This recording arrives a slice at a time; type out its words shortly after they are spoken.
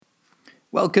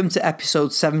Welcome to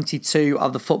episode 72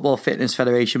 of the Football Fitness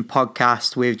Federation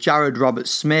podcast with Jared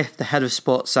Roberts-Smith, the head of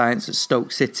sports science at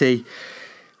Stoke City.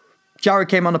 Jared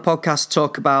came on the podcast to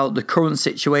talk about the current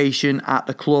situation at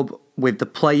the club with the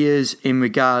players in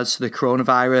regards to the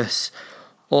coronavirus,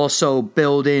 also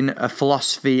building a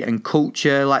philosophy and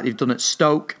culture like they've done at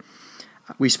Stoke.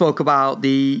 We spoke about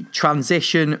the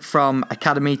transition from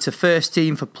academy to first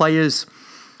team for players.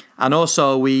 And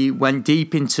also we went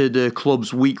deep into the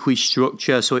club's weekly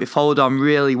structure, so it followed on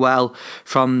really well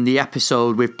from the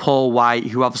episode with Paul White,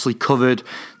 who obviously covered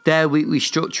their weekly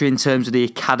structure in terms of the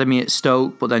academy at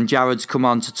Stoke, but then Jared's come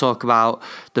on to talk about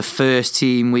the first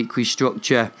team weekly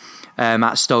structure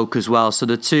at Stoke as well. So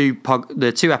the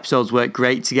two episodes worked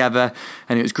great together,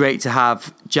 and it was great to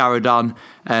have Jared on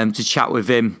to chat with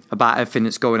him about everything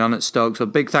that's going on at Stoke. So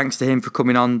big thanks to him for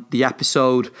coming on the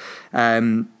episode.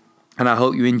 And I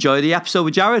hope you enjoy the episode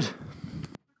with Jared.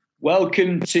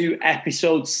 Welcome to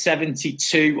episode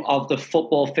 72 of the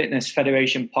Football Fitness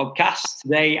Federation podcast.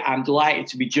 Today, I'm delighted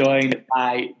to be joined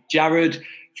by Jared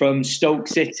from Stoke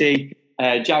City.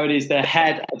 Jared is the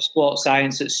head of sports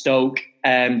science at Stoke.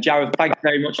 Jared, thank you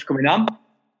very much for coming on.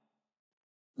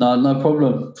 No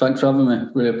problem. Thanks for having me.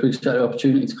 Really appreciate the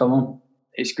opportunity to come on.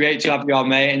 It's great to have you on,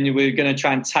 mate. And we're going to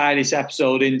try and tie this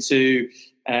episode into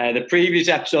the previous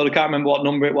episode. I can't remember what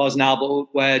number it was now,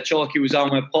 but where Chalky was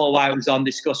on, where Paul White was on,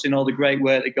 discussing all the great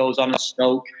work that goes on at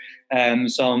Stoke.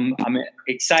 So I'm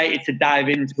excited to dive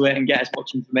into it and get as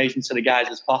much information to the guys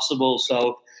as possible.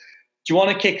 So do you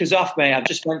want to kick us off, mate? I've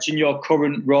just mentioned your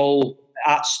current role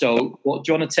at Stoke. What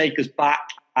do you want to take us back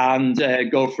and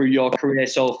go through your career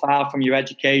so far, from your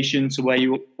education to where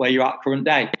you're at current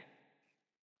day?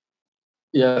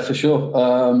 Yeah, for sure.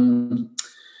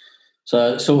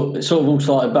 So it sort of all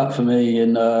started back for me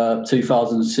in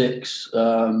 2006.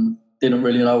 Didn't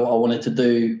really know what I wanted to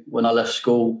do when I left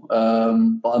school,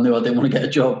 but I knew I didn't want to get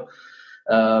a job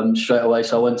straight away.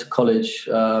 So I went to college,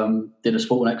 did a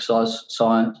sport and exercise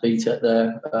science BTEC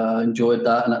there, enjoyed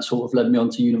that, and that sort of led me on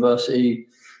to university.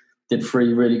 Did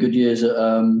 3 really good years at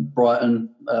Brighton,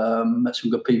 met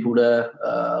some good people there,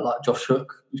 like Josh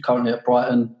Hook, who's currently at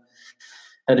Brighton,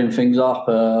 heading things up.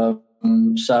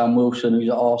 Sam Wilson, who's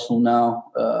at Arsenal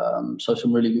now, so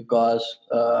some really good guys.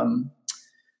 And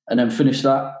then finished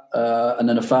that, and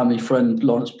then a family friend,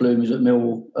 Lawrence Bloom, who's at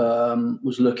Millwall,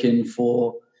 was looking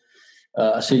for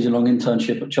a season-long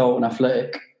internship at Charlton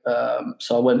Athletic.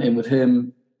 So I went in with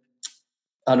him,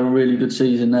 had a really good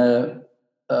season there.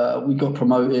 We got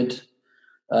promoted,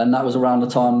 and that was around the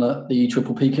time that the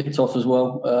EPPP kicked off as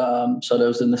well. So there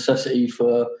was the necessity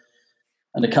for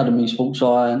an academy sports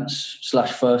science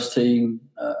 / first team,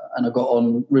 and I got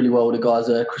on really well with the guys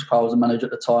there. Chris Powell was the manager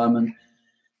at the time, and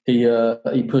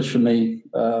he pushed for me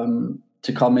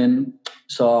to come in.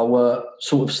 So I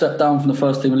sort of stepped down from the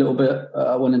first team a little bit.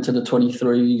 I went into the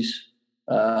 23s.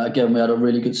 Again, we had a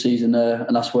really good season there,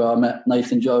 and that's where I met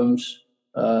Nathan Jones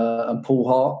and Paul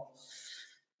Hart.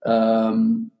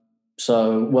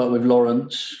 So worked with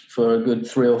Lawrence for a good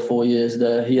 3 or 4 years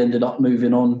there. He ended up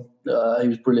moving on. He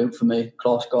was brilliant for me,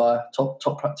 class guy, top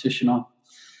practitioner.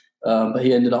 But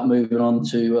he ended up moving on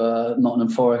to Nottingham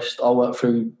Forest. I worked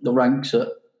through the ranks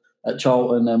at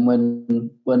Charlton, and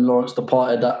when Lawrence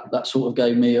departed, that sort of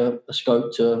gave me a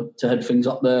scope to head things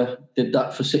up there. Did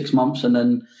that for 6 months, and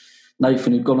then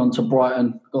Nathan, who'd gone on to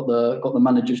Brighton, got the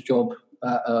manager's job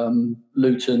at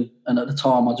Luton. And at the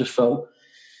time, I just felt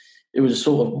it was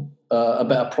sort of a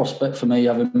better prospect for me,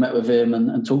 having met with him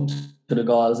and talked to the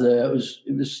guys there. It was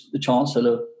the chance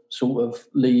to sort of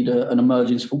lead an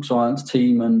emerging sports science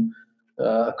team and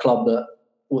a club that,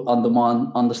 under my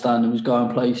understanding, was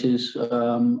going places.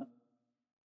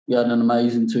 We had an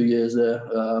amazing 2 years there.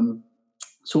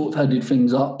 Sort of headed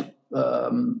things up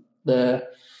there.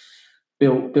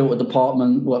 Built a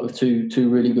department. Worked with two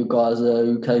really good guys there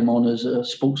who came on as a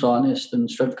sports scientist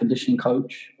and strength conditioning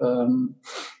coach.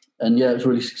 And yeah, it was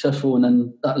really successful, and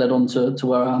then that led on to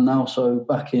where I am now. So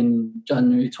back in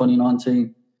January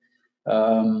 2019,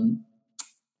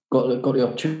 got the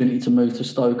opportunity to move to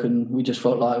Stoke, and we just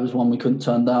felt like it was one we couldn't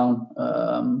turn down.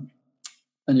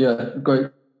 And yeah, great.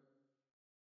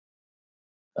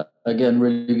 Again,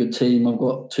 really good team. I've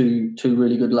got two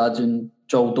really good lads in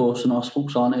Joel Dawson, our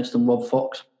sports scientist, and Rob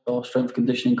Fox, our strength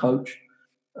conditioning coach,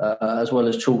 as well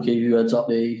as Chalky, who heads up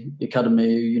the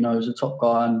academy, is a top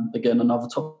guy, and again, another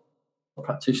top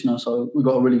practitioner. So we've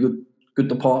got a really good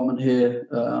department here.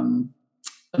 And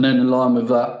then in line with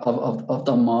that, I've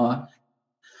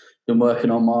been working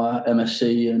on my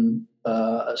MSc and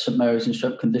at St Mary's in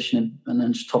strength conditioning, and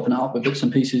then just topping it up with bits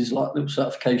and pieces like little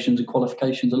certifications and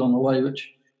qualifications along the way, which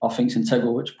I think is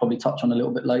integral, which I'll probably touch on a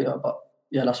little bit later. But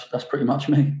yeah, that's pretty much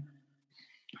me.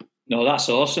 No, that's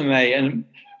awesome, mate. And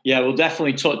yeah, we'll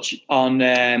definitely touch on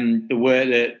the work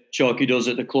that Chalky does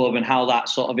at the club and how that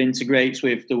sort of integrates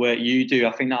with the work you do.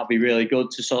 I think that'll be really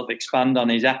good to sort of expand on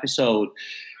his episode.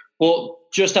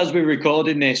 But just as we're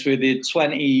recording this, with the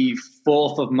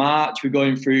 24th of March, we're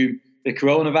going through the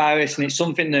coronavirus, and it's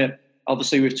something that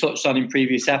obviously we've touched on in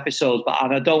previous episodes.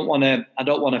 And I don't want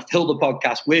to fill the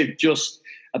podcast with just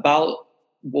about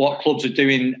what clubs are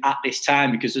doing at this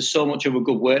time, because there's so much of a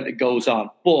good work that goes on.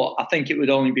 But I think it would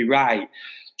only be right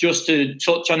just to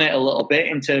touch on it a little bit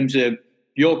in terms of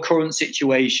your current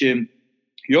situation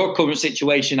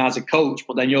as a coach,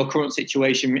 but then your current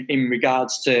situation in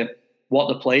regards to what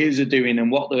the players are doing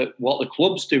and what the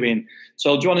club's doing.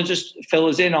 So do you want to just fill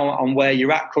us in on where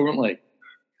you're at currently?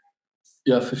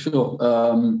 Yeah, for sure.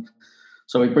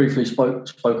 So we briefly spoke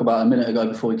about a minute ago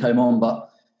before we came on, but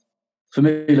for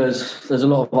me, there's a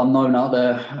lot of unknown out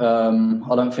there.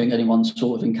 I don't think anyone's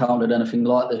sort of encountered anything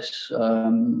like this,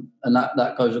 and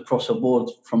that goes across the board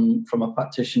from a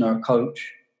practitioner, a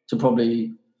coach, to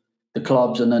probably the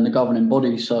clubs and then the governing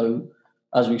body. So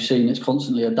as we've seen, it's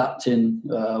constantly adapting.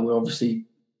 We're obviously,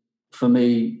 for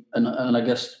me, and I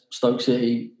guess Stoke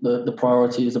City, the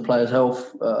priority is the players'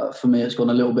 health. For me, it's gone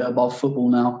a little bit above football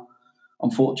now,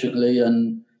 unfortunately,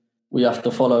 and we have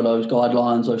to follow those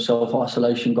guidelines, those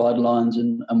self-isolation guidelines,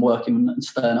 and working and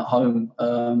staying at home.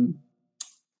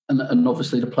 And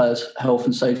obviously the players' health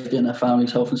and safety and their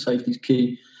families' health and safety is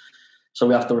key. So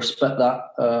we have to respect that.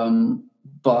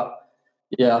 But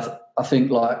yeah, I think,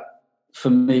 like, for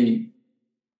me,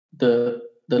 the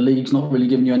league's not really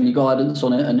giving you any guidance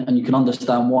on it, and you can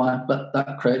understand why. But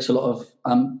that creates a lot of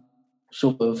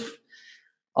sort of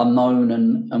unknown,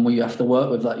 and we have to work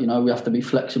with that. We have to be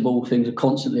flexible. Things are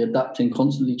constantly adapting,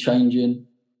 constantly changing.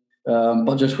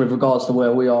 But just with regards to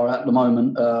where we are at the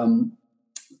moment,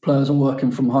 players are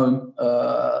working from home,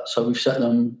 so we've set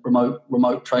them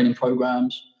remote training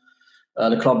programs.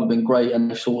 The club have been great, and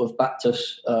they've sort of backed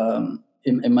us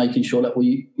in making sure that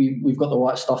we've got the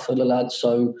right stuff for the lads.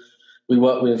 So we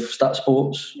work with Stat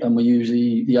Sports, and we use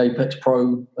the Apex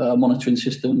Pro monitoring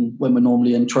system when we're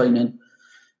normally in training.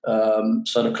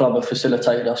 So the club have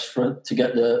facilitated us to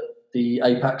get the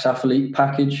Apex Athlete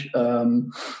package,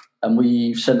 and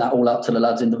we've sent that all out to the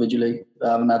lads individually. They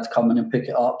haven't had to come in and pick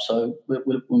it up. So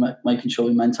we're making sure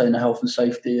we maintain the health and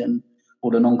safety and all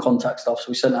the non-contact stuff. So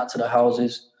we sent that to the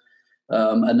houses,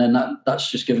 and then that's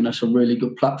just given us a really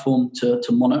good platform to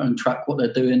monitor and track what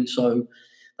they're doing. So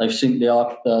they've synced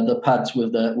the pads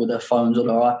with their phones or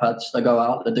their iPads. They go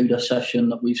out, they do their session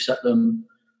that we've set them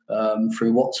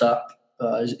through WhatsApp.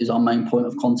 Is our main point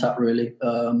of contact, really.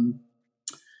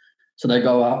 So they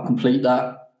go out, complete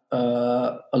that.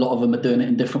 A lot of them are doing it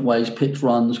in different ways: pitch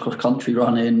runs, cross-country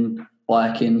running,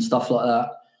 biking, stuff like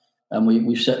that. And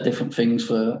we've set different things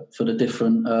for the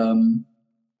different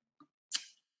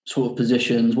sort of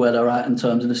positions where they're at in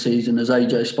terms of the season, as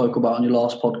AJ spoke about on your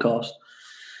last podcast.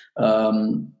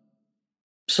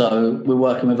 So we're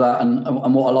working with that,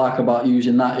 and what I like about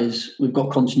using that is we've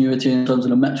got continuity in terms of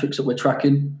the metrics that we're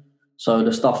tracking. So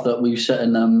the stuff that we've set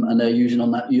in them and they're using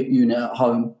on that unit at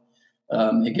home,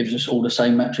 it gives us all the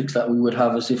same metrics that we would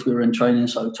have as if we were in training.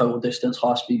 So total distance,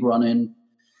 high speed running,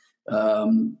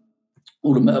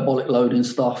 all the metabolic loading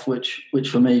stuff, which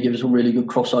for me gives a really good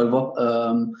crossover.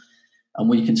 And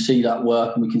we can see that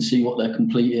work, and we can see what they're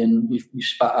completing. We've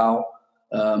spat out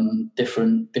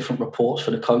different reports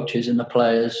for the coaches and the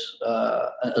players,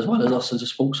 as well as us as a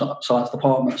sports science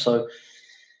department. So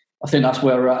I think that's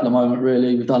where we're at the moment,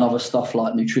 really. We've done other stuff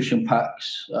like nutrition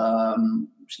packs,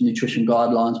 nutrition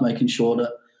guidelines, making sure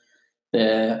that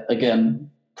their, again,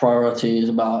 priority is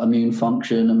about immune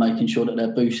function and making sure that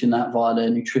they're boosting that via their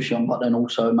nutrition, but then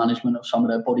also management of some of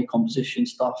their body composition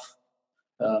stuff,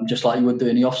 just like you would do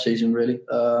in the off-season, really.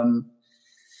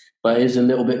 But it is a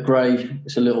little bit grey.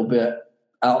 It's a little bit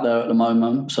out there at the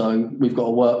moment. So we've got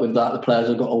to work with that. The players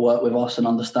have got to work with us and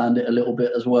understand it a little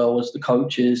bit as well as the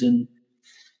coaches, and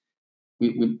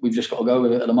we've just got to go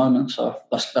with it at the moment. So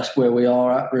that's where we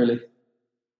are at, really.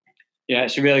 Yeah,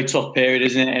 it's a really tough period,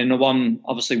 isn't it? And the one,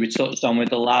 obviously, we touched on with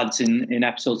the lads in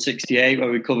episode 68, where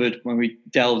we covered, when we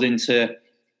delved into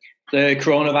the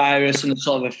coronavirus and the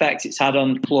sort of effect it's had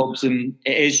on clubs. And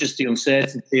it is just the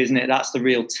uncertainty, isn't it? That's the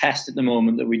real test at the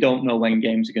moment, that we don't know when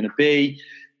games are going to be.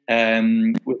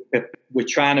 We're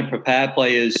trying to prepare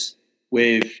players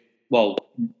with,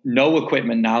 no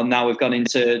equipment now. Now we've gone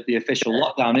into the official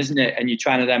lockdown, isn't it? And you're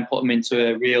trying to then put them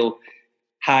into a real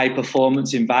high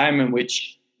performance environment,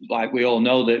 which, like we all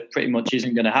know, that pretty much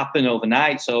isn't going to happen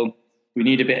overnight. So we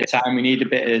need a bit of time. We need a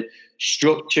bit of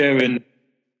structure. And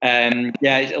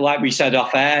Yeah, like we said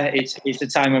off air, it's a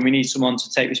time when we need someone to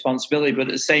take responsibility, but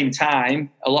at the same time,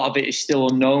 a lot of it is still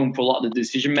unknown for a lot of the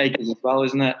decision makers as well,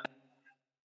 isn't it?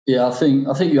 Yeah, I think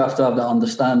you have to have that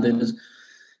understanding.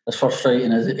 As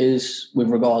frustrating as it is with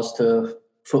regards to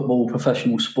football,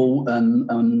 professional sport,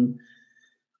 and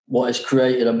what is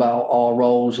created about our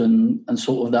roles and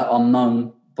sort of that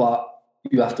unknown, but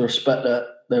you have to respect that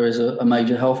there is a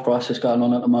major health crisis going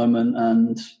on at the moment,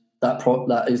 and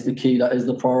that is the key, that is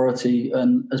the priority.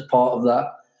 And as part of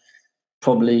that,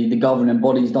 probably the governing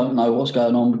bodies don't know what's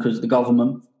going on because the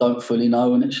government don't fully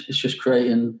know, and it's just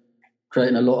creating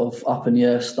a lot of up in the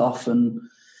air stuff. And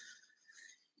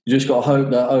you just got to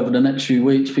hope that over the next few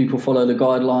weeks people follow the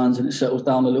guidelines and it settles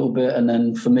down a little bit. And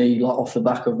then for me, like off the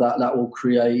back of that, that will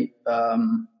create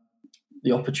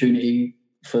the opportunity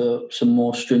for some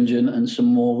more stringent and some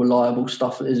more reliable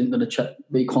stuff that isn't going to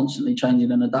be constantly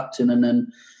changing and adapting. And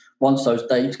then once those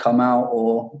dates come out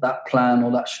or that plan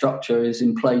or that structure is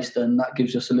in place, then that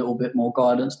gives us a little bit more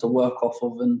guidance to work off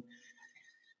of, and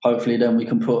hopefully then we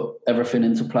can put everything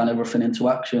into plan, everything into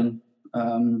action.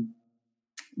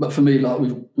 But for me, like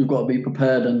we've got to be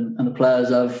prepared, and the players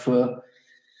have for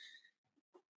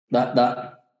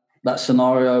that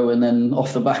scenario, and then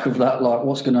off the back of that, like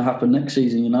what's going to happen next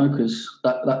season, because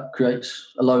that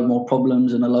creates a load more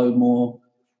problems and a load more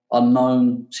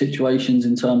unknown situations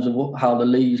in terms of how the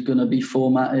league's going to be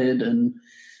formatted, and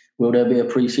will there be a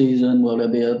pre-season, will there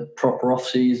be a proper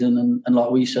off-season, and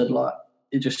like we said, like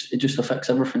it just affects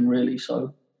everything really.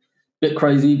 So a bit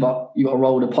crazy, but you got to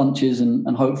roll the punches,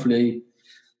 and hopefully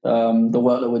the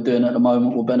work that we're doing at the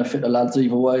moment will benefit the lads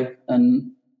either way.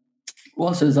 And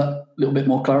once there's that little bit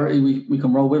more clarity, we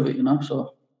can roll with it,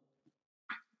 So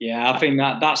yeah, I think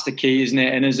that's the key, isn't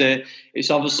it? And it's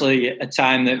obviously a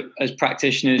time that as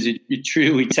practitioners you're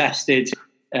truly tested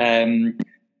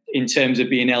in terms of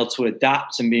being able to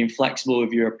adapt and being flexible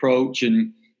with your approach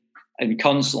and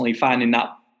constantly finding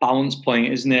that balance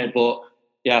point, isn't it? But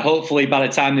yeah, hopefully by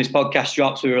the time this podcast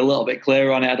drops, we're a little bit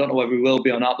clearer on it. I don't know whether we will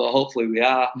be or not, but hopefully we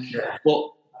are. Yeah.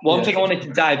 But one thing I wanted to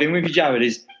dive in with you, Jared,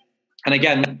 is, and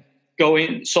again,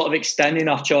 extending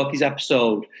off Chalky's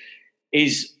episode,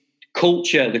 is the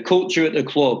culture at the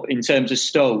club in terms of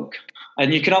Stoke.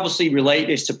 And you can obviously relate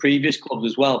this to previous clubs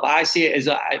as well, but I see it as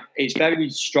it's very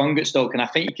strong at Stoke, and I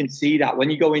think you can see that when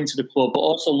you go into the club, but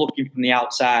also looking from the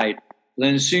outside. And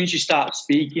then as soon as you start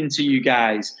speaking to you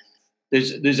guys,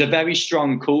 there's a very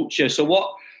strong culture. So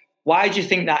why do you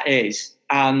think that is?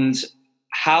 And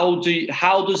how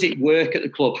does it work at the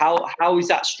club? How is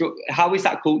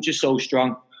that culture so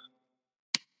strong?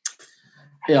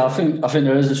 Yeah, I think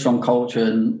there is a strong culture,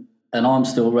 and I'm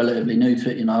still relatively new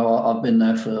to it. I've been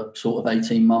there for sort of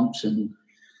 18 months, and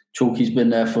Chalky's been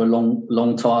there for a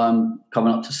long time,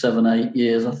 coming up to 7-8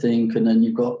 years, I think. And then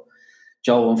you've got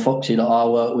Joel and Foxy that I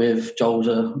work with. Joel's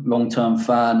a long-term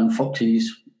fan, and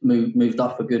Foxy's moved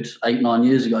up a good 8-9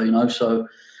 years ago. So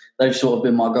they've sort of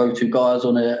been my go-to guys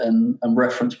on it and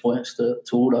reference points to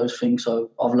all those things. So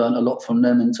I've learned a lot from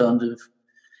them in terms of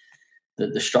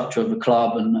the structure of the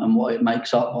club and what it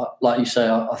makes up. But like you say,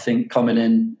 I think coming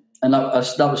in, and that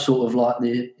was sort of like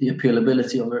the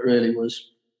appealability of it really,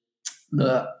 was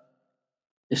that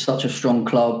it's such a strong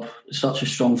club, it's such a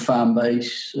strong fan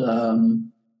base.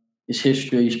 Its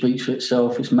history speaks for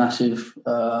itself. It's massive.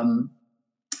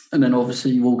 And then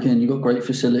obviously you walk in, you've got great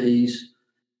facilities,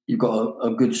 you've got a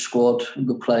good squad, a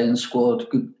good playing squad,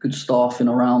 good staffing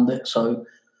around it. So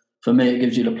for me, it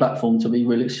gives you the platform to be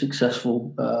really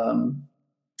successful.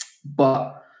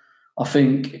 But I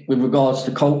think with regards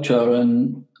to culture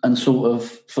and sort of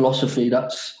philosophy,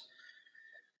 that's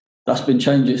been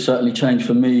changed. It's certainly changed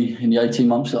for me in the 18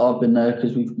 months that I've been there,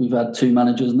 because we've had 2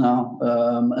 managers now,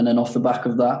 and then off the back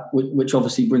of that, which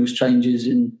obviously brings changes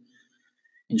in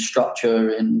structure,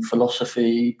 in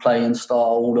philosophy, playing style,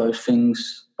 all those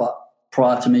things. But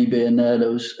prior to me being there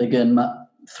was, again,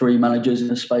 3 managers in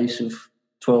a space of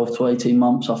 12 to 18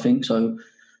 months, I think. So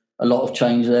a lot of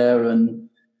change there. And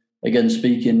again,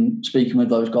 speaking with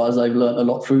those guys, they've learned a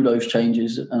lot through those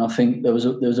changes. And I think there was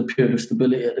a period of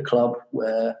stability at the club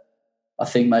where I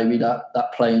think maybe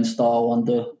that playing style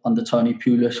under Tony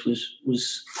Pulis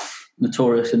was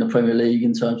notorious in the Premier League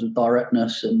in terms of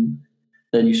directness. And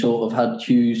then you sort of had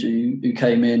Hughes who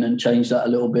came in and changed that a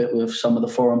little bit with some of the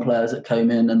foreign players that came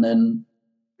in. And then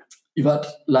you've had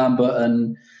Lambert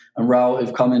and Raul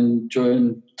who've come in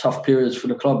during tough periods for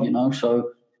the club, So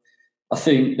I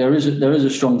think there is a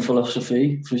strong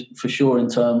philosophy for sure in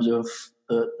terms of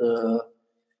the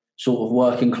sort of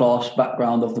working class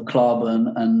background of the club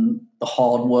and the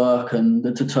hard work and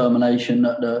the determination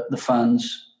that the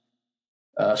fans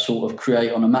sort of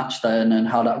create on a match day, and then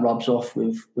how that rubs off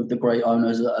with the great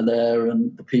owners that are there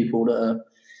and the people that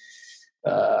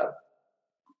are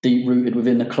deep rooted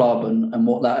within the club and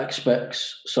what that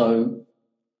expects. So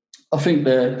I think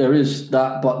there is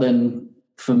that, but then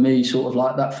for me, sort of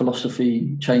like that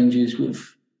philosophy changes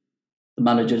with the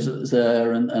managers that's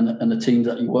there and the teams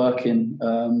that you work in.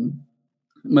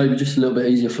 Maybe just a little bit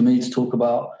easier for me to talk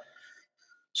about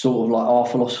sort of like our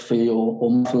philosophy or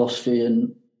my philosophy,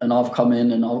 and I've come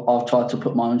in and I've tried to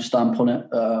put my own stamp on it.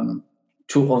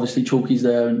 Obviously Chalky's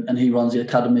there and he runs the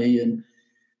academy, and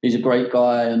he's a great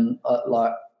guy, and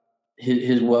like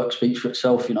his work speaks for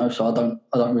itself, you know. So I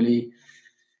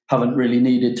haven't really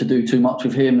needed to do too much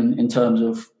with him in terms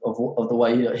of the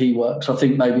way that he works. I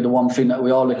think maybe the one thing that we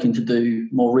are looking to do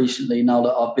more recently, now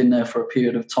that I've been there for a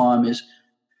period of time, is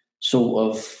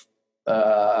sort of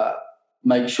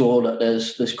make sure that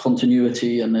there's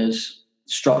continuity and there's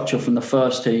structure from the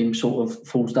first team sort of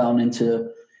falls down into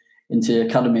the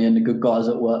academy and the good guys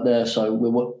that work there. So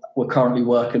we're currently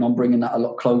working on bringing that a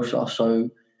lot closer. So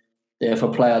if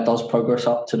a player does progress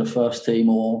up to the first team,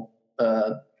 or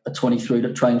a 23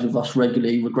 that trains with us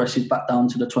regularly regresses back down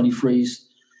to the 23s,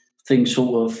 things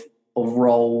sort of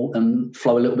roll and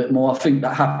flow a little bit more. I think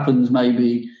that happens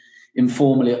maybe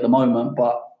informally at the moment,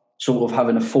 but sort of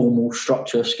having a formal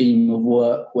structure scheme of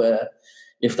work where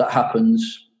if that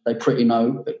happens, they pretty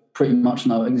much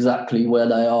know exactly where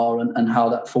they are and how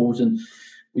that falls. And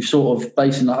we're sort of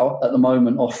basing that out at the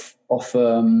moment off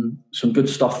some good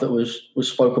stuff that was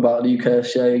spoke about at the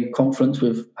UKSCA conference,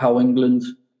 with how England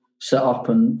set up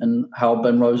and how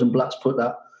Ben Rosenblatt's put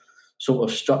that sort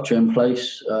of structure in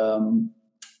place.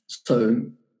 So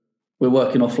we're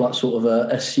working off like sort of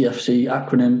a SCFC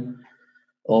acronym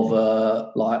of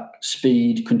like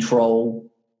speed, control,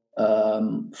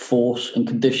 force and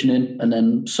conditioning, and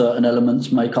then certain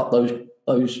elements make up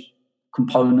those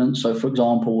components. So for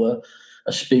example,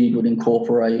 a speed would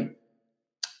incorporate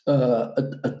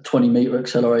a 20-meter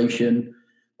acceleration,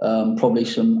 probably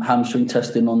some hamstring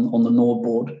testing on the Nord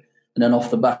board, and then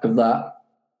off the back of that,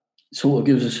 sort of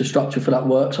gives us a structure for that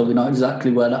work, so we know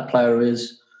exactly where that player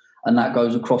is, and that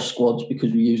goes across squads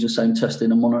because we use the same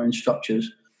testing and monitoring structures.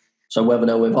 So whether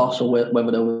they're with us or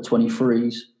whether they're with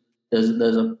 23s, there's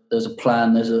a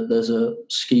plan, there's a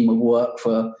scheme of work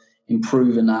for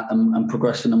improving that and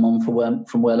progressing them on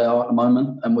from where they are at the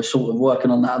moment, and we're sort of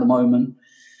working on that at the moment.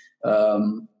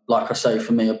 Like I say,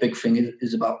 for me, a big thing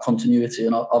is about continuity,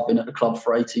 and I've been at the club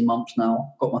for 18 months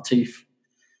now, got my teeth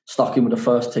stuck in with the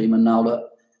first team, and now that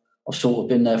I've sort of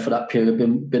been there for that period,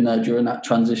 been there during that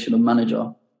transition of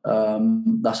manager,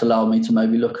 that's allowed me to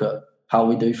maybe look at how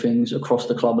we do things across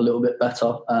the club a little bit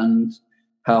better, and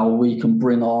how we can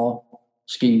bring our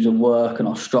schemes of work and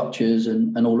our structures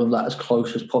and all of that as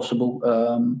close as possible.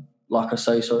 Like I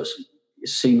say, so it's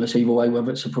seamless either way,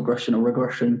 whether it's a progression or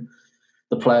regression.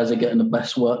 The players are getting the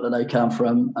best work that they can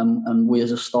from them, and we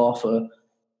as a staff are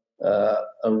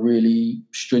really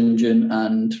stringent,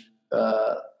 and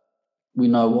we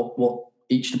know what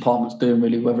each department's doing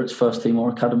really, whether it's first team or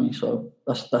academy. So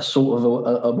that's sort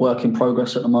of a work in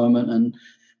progress at the moment, and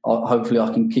hopefully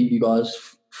I can keep you guys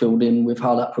filled in with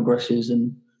how that progresses.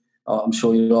 And I'm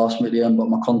sure you'll ask me at the end, but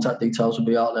my contact details will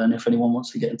be out there, and if anyone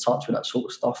wants to get in touch with that sort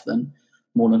of stuff, then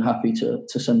more than happy to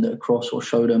send it across or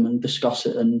show them and discuss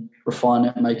it and refine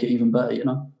it and make it even better, you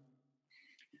know.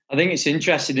 I think it's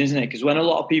interesting, isn't it? Because when a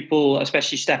lot of people,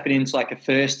 especially stepping into like a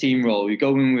first team role, you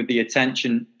go in with the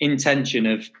intention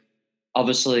of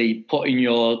obviously putting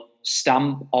your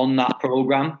stamp on that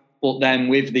program, but then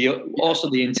with also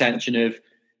the intention of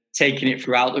taking it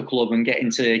throughout the club and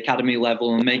getting to academy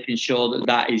level and making sure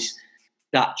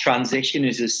that transition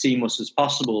is as seamless as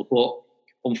possible.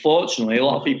 But unfortunately, a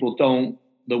lot of people don't.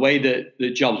 The way that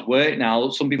the jobs work now,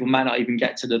 some people might not even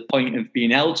get to the point of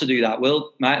being able to do that.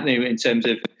 Might they, in terms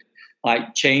of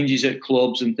like changes at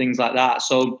clubs and things like that.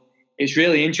 So it's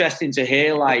really interesting to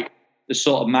hear like the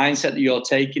sort of mindset that you're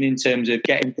taking in terms of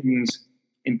getting things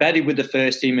embedded with the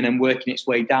first team and then working its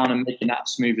way down and making that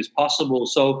as smooth as possible.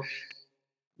 So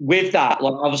with that,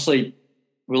 like obviously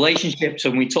relationships,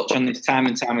 and we touch on this time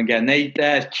and time again,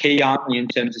 they're key, aren't they, in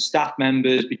terms of staff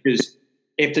members, because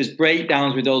if there's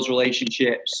breakdowns with those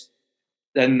relationships,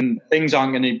 then things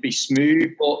aren't going to be smooth.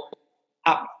 But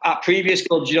at previous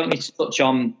clubs, you don't need to touch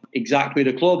on exactly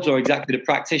the clubs or exactly the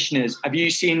practitioners. Have you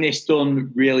seen this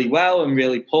done really well and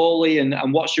really poorly? And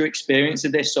what's your experience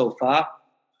of this so far?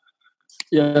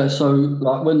 Yeah, so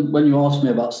like when you asked me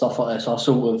about stuff like this, I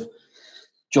sort of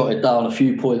jotted down a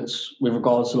few points with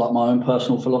regards to like my own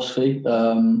personal philosophy.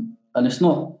 And it's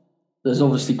not, there's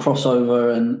obviously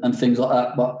crossover and things like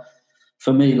that, but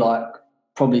for me, like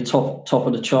probably top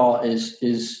of the chart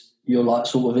is your like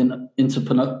sort of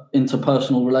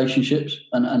interpersonal relationships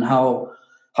and how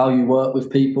you work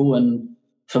with people. And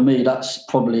for me, that's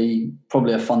probably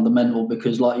a fundamental,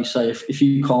 because like you say, if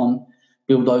you can't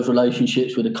build those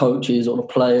relationships with the coaches or the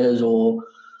players or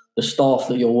the staff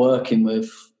that you're working with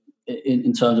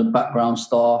in terms of background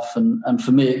staff, and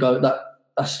for me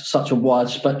that's such a wide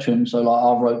spectrum. So like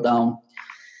I wrote down,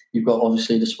 you've got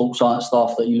obviously the sports science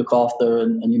staff that you look after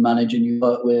and you manage and you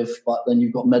work with, but then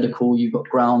you've got medical, you've got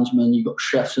groundsmen, you've got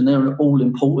chefs, and they're all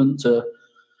important to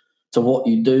what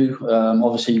you do.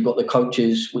 Obviously, you've got the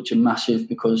coaches, which are massive,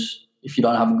 because if you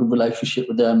don't have a good relationship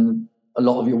with them, a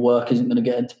lot of your work isn't going to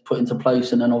get put into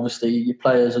place. And then obviously your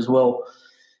players as well.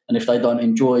 And if they don't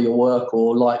enjoy your work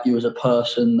or like you as a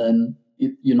person, then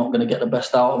you're not going to get the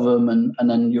best out of them, and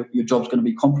then your job's going to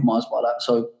be compromised by that.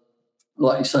 So,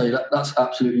 like you say, that's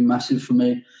absolutely massive for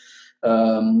me.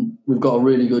 We've got a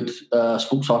really good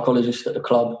sports psychologist at the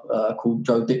club called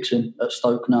Joe Dixon at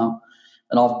Stoke now.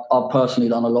 And I've personally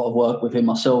done a lot of work with him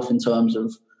myself in terms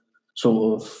of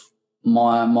sort of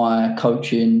my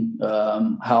coaching,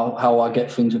 how I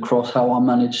get things across, how I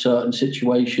manage certain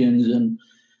situations, and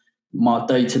my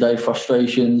day-to-day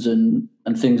frustrations and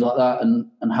things like that,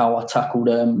 and how I tackle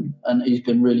them. And he's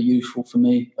been really useful for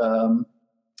me.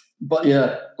 But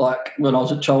yeah, like when I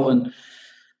was at Charlton,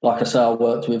 like I say, I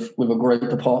worked with a great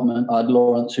department. I had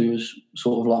Lawrence, who was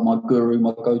sort of like my guru,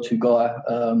 my go-to guy,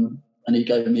 and he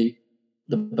gave me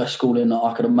the best schooling that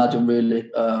I could imagine, really.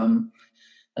 And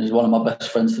he's one of my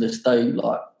best friends to this day.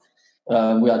 Like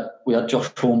we had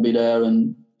Josh Hornby there,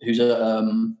 and who's at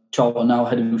Charlton now,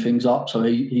 heading things up. So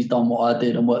he's done what I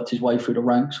did and worked his way through the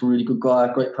ranks. A really good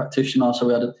guy, great practitioner. So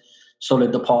we had a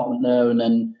solid department there, and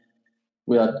then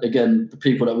we had, again, the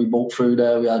people that we brought through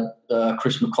there. We had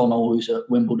Chris McConnell, who's at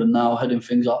Wimbledon now, heading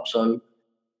things up. So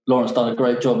Lawrence done a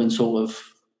great job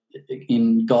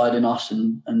in guiding us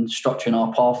and structuring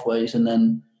our pathways. And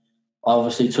then I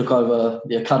obviously took over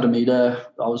the academy there.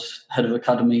 I was head of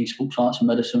academy, sports science and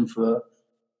medicine for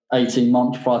 18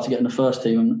 months prior to getting the first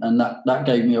team. And that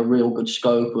gave me a real good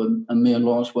scope. And me and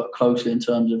Lawrence worked closely in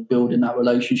terms of building that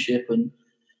relationship and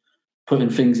putting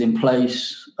things in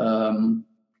place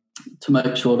to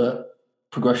make sure that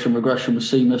regression was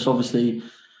seamless. Obviously,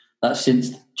 that's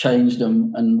since changed,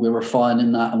 and we're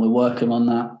refining that and we're working on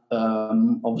that.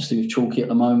 Obviously with Chalky at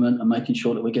the moment, and making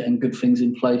sure that we're getting good things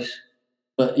in place.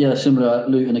 But yeah, similar at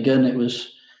Luton again, it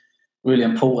was really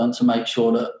important to make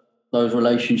sure that those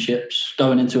relationships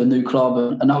going into a new club,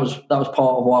 and that was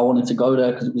part of why I wanted to go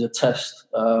there, because it was a test,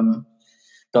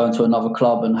 going to another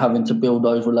club and having to build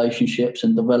those relationships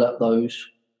and develop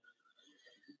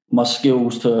my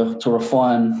skills to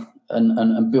refine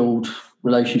and build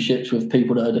relationships with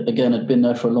people that had been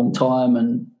there for a long time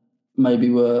and maybe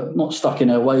were not stuck in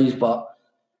their ways, but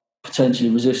potentially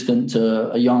resistant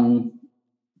to a young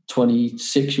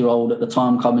 26-year-old at the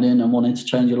time coming in and wanting to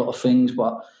change a lot of things.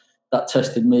 But that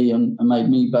tested me and made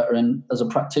me better as a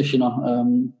practitioner.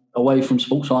 Away from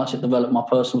sports science, it developed my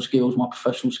personal skills, my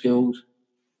professional skills,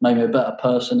 made me a better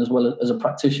person as well as a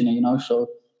practitioner, So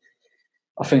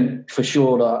I think for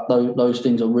sure that those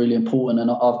things are really important,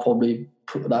 and I've probably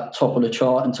put that top of the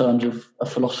chart in terms of a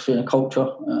philosophy and a culture,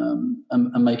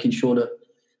 and making sure that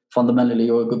fundamentally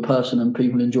you're a good person and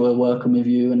people enjoy working with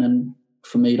you. And then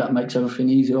for me, that makes everything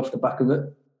easy off the back of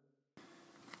it.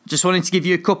 Just wanted to give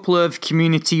you a couple of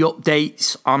community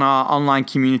updates on our online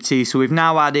community. So we've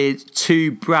now added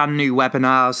 2 brand new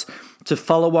webinars to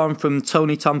follow on from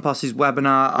Tony Tompos's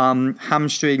webinar on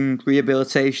hamstring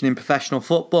rehabilitation in professional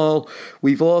football.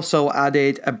 We've also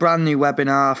added a brand new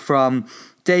webinar from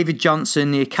David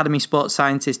Johnson, the Academy Sports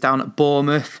Scientist down at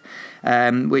Bournemouth,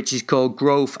 which is called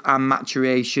Growth and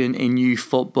Maturation in Youth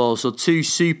Football. So 2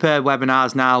 super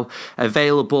webinars now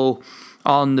available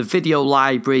on the video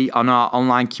library on our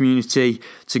online community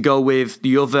to go with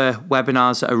the other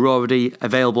webinars that are already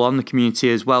available on the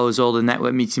community, as well as all the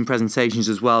network meeting presentations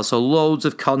as well. So loads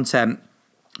of content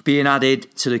being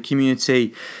added to the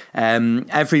community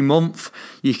every month.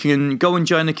 You can go and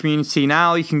join the community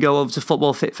now. You can go over to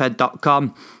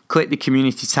footballfitfed.com, click the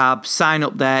community tab, sign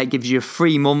up there. It gives you a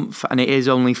free month, and it is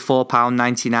only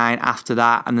 £4.99 after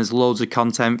that. And there's loads of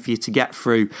content for you to get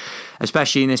through,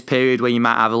 especially in this period where you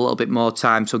might have a little bit more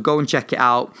time. So go and check it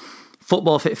out,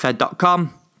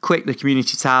 footballfitfed.com, click the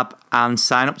community tab and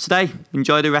sign up today.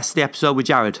 Enjoy the rest of the episode with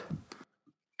Jared.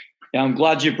 Yeah, I'm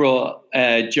glad you brought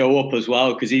Joe up as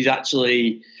well, because he's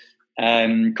actually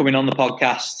coming on the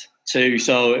podcast too.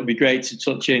 So it'd be great to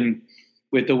touch in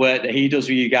with the work that he does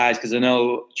with you guys, because I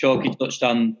know Chalky touched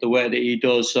on the work that he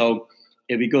does. So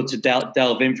it'd be good to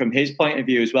delve in from his point of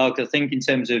view as well, because I think in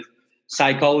terms of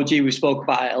psychology. We spoke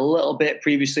about it a little bit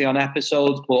previously on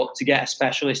episodes, but to get a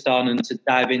specialist on and to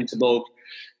dive into both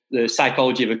the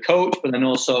psychology of a coach, but then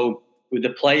also with the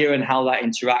player and how that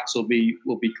interacts will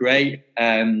be great.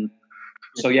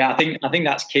 So yeah, I think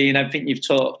that's key, and I think you've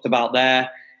talked about there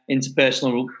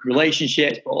interpersonal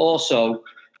relationships, but also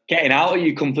getting out of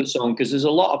your comfort zone, because there's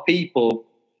a lot of people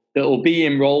that will be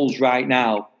in roles right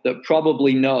now that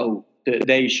probably know that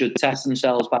they should test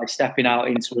themselves by stepping out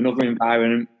into another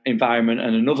environment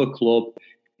and another club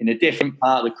in a different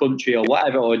part of the country or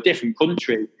whatever, or a different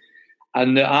country,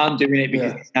 and that aren't doing it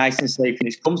because it's nice and safe and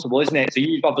it's comfortable, isn't it? So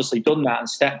you've obviously done that and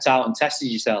stepped out and tested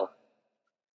yourself.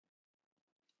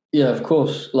 Yeah, of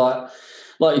course. Like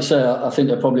you say, I think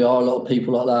there probably are a lot of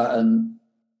people like that, and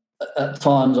at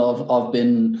times I've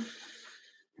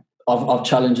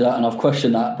challenged that and I've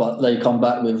questioned that, but they come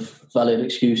back with valid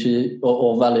excuses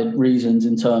or valid reasons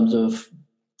in terms of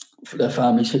their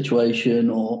family situation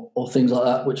or things like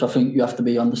that, which I think you have to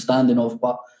be understanding of.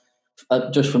 But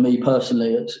just for me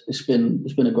personally, it's been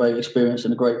a great experience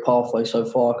and a great pathway so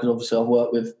far, because obviously I've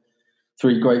worked with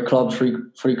three great clubs,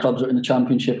 three clubs that are in the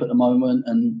Championship at the moment,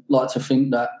 and like to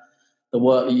think that the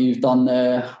work that you've done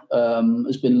there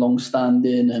has been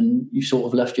long-standing and you sort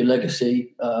of left your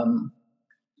legacy.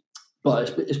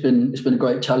 But it's been a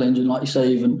great challenge, and like you say,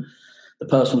 even the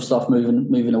personal stuff,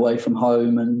 moving away from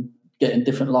home and getting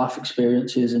different life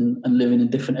experiences and living in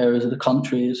different areas of the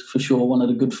country is for sure one of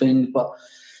the good things. But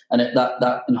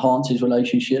that enhances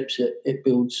relationships. It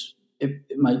builds. It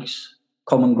makes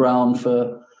common ground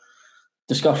for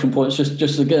discussion points.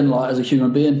 Just again, like as a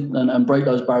human being, and break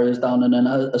those barriers down. And then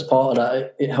as part of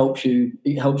that, it helps you.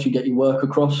 It helps you get your work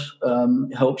across.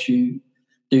 It helps you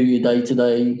do your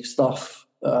day-to-day stuff.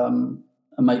 And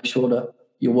make sure that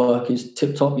your work is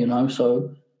tip top,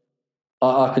 So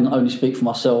I can only speak for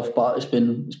myself, but it's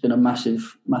been a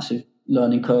massive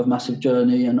learning curve, massive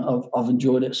journey, and I've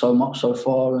enjoyed it so much so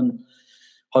far. And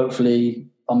hopefully,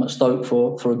 I'm at Stoke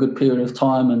for a good period of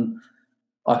time, and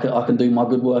I can do my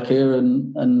good work here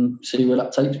and see where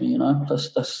that takes me.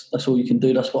 That's all you can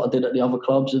do. That's what I did at the other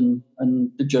clubs, and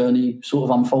the journey sort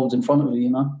of unfolds in front of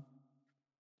you.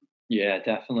 Yeah,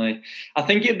 definitely. I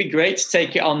think it'd be great to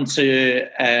take it on to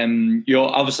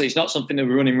your, obviously it's not something that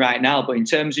we're running right now, but in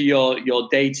terms of your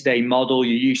day-to-day model,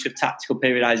 your use of tactical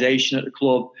periodisation at the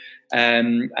club,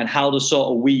 and how the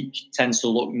sort of week tends to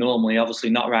look normally, obviously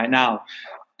not right now.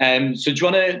 So do you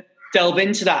want to delve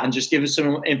into that and just give us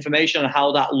some information on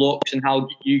how that looks and how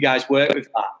you guys work with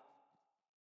that?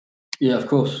 Yeah, of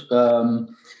course.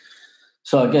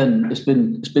 So again, it's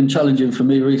been challenging for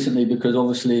me recently, because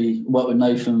obviously I worked with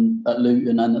Nathan at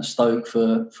Luton and at Stoke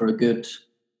for a good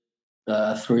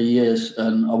 3 years,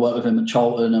 and I worked with him at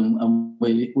Charlton, and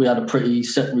we had a pretty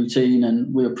set routine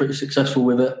and we were pretty successful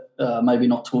with it. Maybe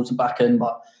not towards the back end,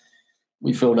 but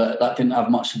we feel that didn't have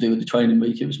much to do with the training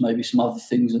week. It was maybe some other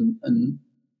things, and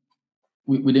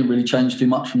we didn't really change too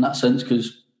much from that sense,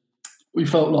 because we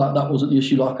felt like that wasn't the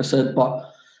issue, like I said. But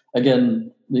again,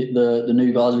 the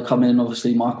new guys have come in.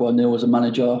 Obviously, Michael O'Neill as a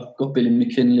manager, got Billy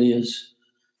McKinley as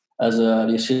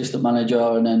the assistant manager,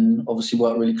 and then obviously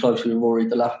worked really closely with Rory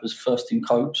Delap as first team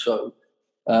coach. So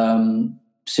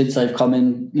since they've come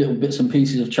in, little bits and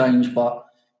pieces have changed, but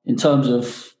in terms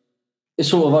of, it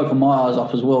sort of opened my eyes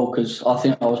up as well, because I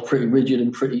think I was pretty rigid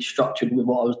and pretty structured with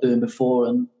what I was doing before,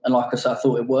 and like I said, I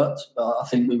thought it worked. I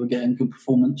think we were getting good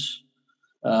performance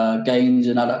gains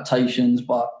and adaptations,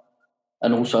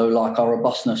 and also like our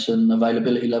robustness and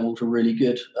availability levels were really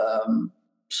good.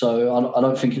 So I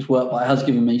don't think it's worked, but it has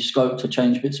given me scope to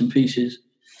change bits and pieces.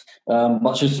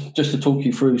 But just to talk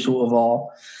you through sort of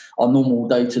our normal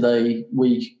day-to-day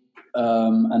week,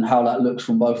 and how that looks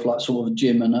from both like sort of a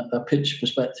gym and a pitch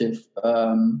perspective.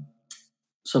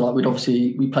 So like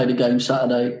we played a game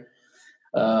Saturday,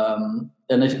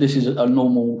 and this is a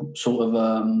normal sort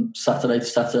of Saturday to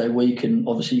Saturday week, and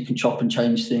obviously you can chop and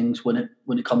change things when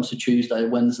it comes to Tuesday,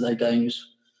 Wednesday games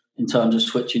in terms of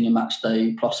switching your match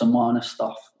day plus and minus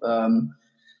stuff.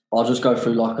 I'll just go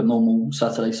through like a normal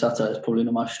Saturday. It's probably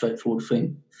the most straightforward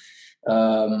thing.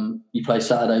 You play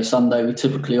Saturday, Sunday. We're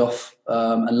typically off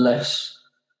unless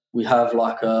we have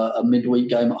like a midweek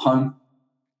game at home.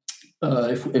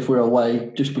 If we're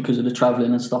away, just because of the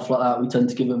travelling and stuff like that, we tend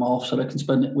to give them off so they can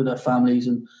spend it with their families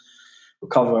and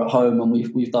recover at home. And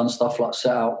we've done stuff like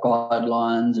set out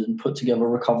guidelines and put together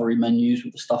recovery menus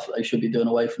with the stuff that they should be doing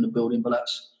away from the building. But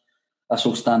that's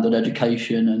all standard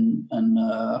education and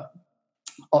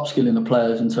upskilling the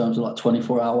players in terms of like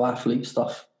 24-hour athlete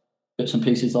stuff, bits and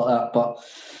pieces like that. But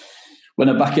when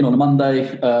they're back in on a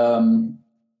Monday,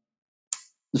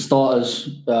 the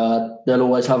starters, they'll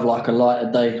always have like a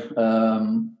lighter day.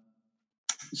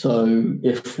 So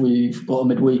if we've got a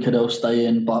midweeker, they'll stay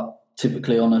in, but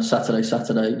typically on a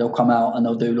Saturday, they'll come out and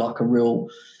they'll do like a real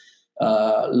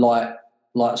light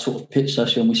sort of pitch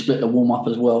session. We split the warm-up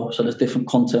as well. So there's different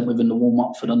content within the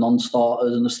warm-up for the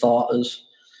non-starters and the starters.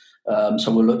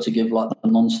 So we'll look to give like the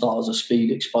non-starters a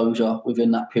speed exposure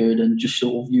within that period and just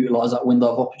sort of utilise that window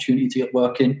of opportunity to get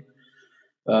working.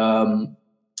 And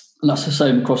that's the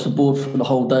same across the board for the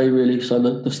whole day, really. So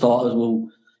the starters will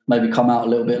maybe come out a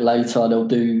little bit later. They'll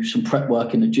do some prep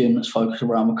work in the gym that's focused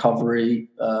around recovery,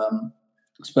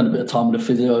 spend a bit of time with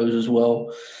the physios as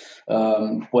well.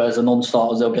 Whereas the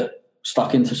non-starters, they'll get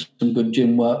stuck into some good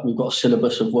gym work. We've got a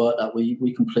syllabus of work that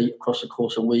we complete across the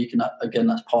course of a week. And that, again,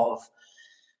 that's part of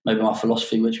maybe my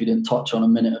philosophy, which we didn't touch on a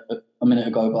minute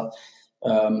ago. But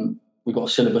we've got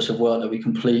a syllabus of work that we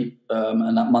complete.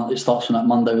 And that month, it starts from that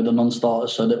Monday with the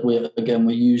non-starters, so that we're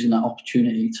using that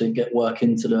opportunity to get work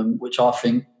into them, which I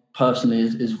think personally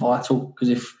is vital. Because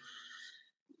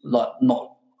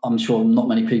I'm sure not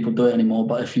many people do it anymore,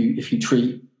 but if you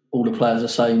treat all the players the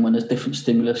same when there's different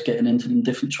stimulus getting into them,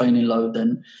 different training load,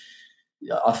 then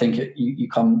I think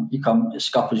it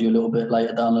scuppers you a little bit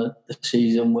later down the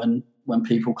season when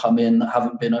people come in that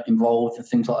haven't been involved and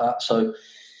things like that. So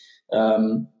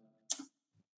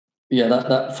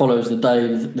that follows the day,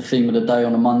 the theme of the day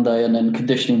on a Monday. And then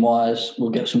conditioning wise, we'll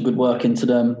get some good work into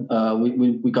them.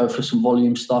 We go for some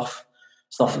volume stuff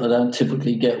that they don't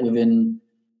typically get within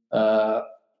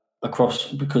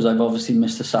across, because they've obviously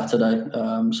missed a Saturday.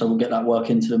 So we'll get that work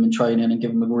into them in training and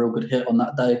give them a real good hit on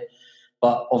that day.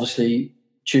 But obviously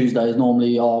Tuesday is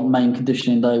normally our main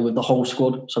conditioning day with the whole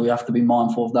squad. So we have to be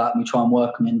mindful of that. And we try and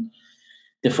work them in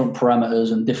different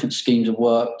parameters and different schemes of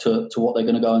work to what they're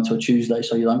going to go into a Tuesday,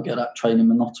 so you don't get that training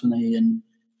monotony and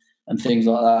things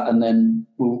like that. And then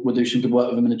we'll do some good work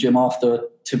with them in the gym after,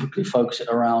 typically focus it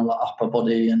around like upper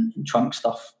body and trunk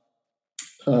stuff.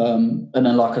 And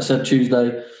then, like I said,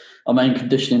 Tuesday, our main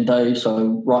conditioning day.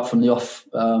 So right from the off,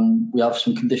 we have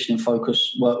some conditioning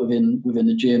focus work within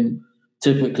the gym,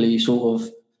 typically sort of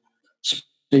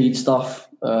speed stuff,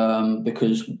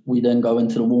 because we then go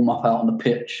into the warm-up out on the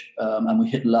pitch, and we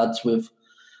hit lads with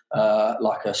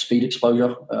like a speed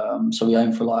exposure. So we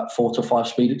aim for like 4 to 5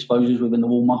 speed exposures within the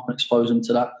warm-up and expose them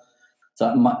to that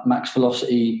max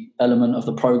velocity element of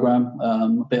the program,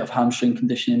 a bit of hamstring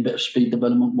conditioning, a bit of speed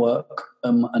development work,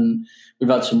 and we've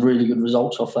had some really good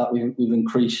results off that. We've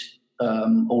increased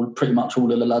pretty much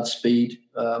all of the lads' speed.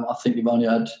 I think we've only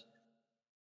had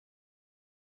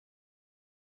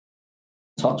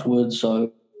touch wood,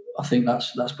 so I think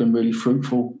that's been really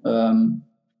fruitful.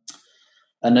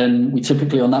 And then we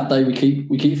typically on that day we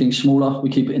keep things smaller, we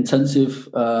keep it intensive.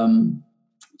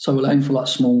 So we'll aim for like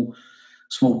small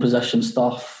possession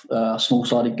stuff,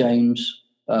 small-sided games.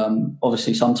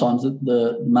 Obviously, sometimes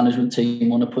the management team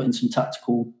want to put in some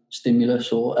tactical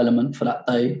stimulus or element for that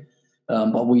day,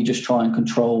 but we just try and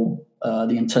control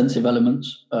the intensive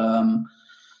elements.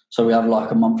 So we have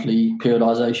like a monthly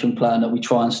periodisation plan that we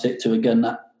try and stick to. Again,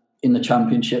 that in the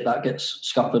Championship, that gets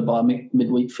scuppered by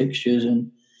midweek fixtures,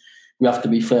 and we have to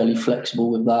be fairly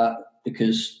flexible with that,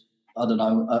 because, I don't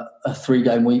know, a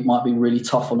 3-game week might be really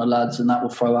tough on the lads, and that will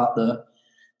throw out the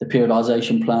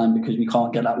periodisation plan because we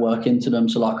can't get that work into them.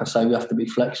 So like I say, we have to be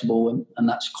flexible, and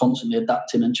that's constantly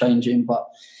adapting and changing. But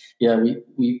yeah,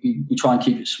 we try and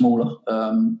keep it smaller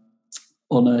on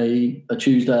a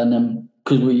Tuesday, and then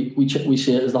because we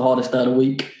see it as the hardest day of the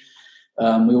week,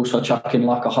 we also chuck in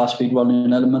like a high-speed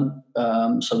running element.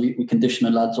 So we condition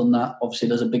the lads on that. Obviously,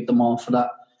 there's a big demand for that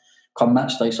come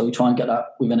match day, so we try and get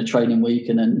that within a training week.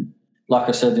 And then, like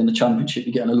I said, in the Championship,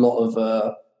 you're getting a lot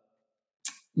of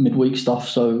midweek stuff.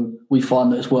 So we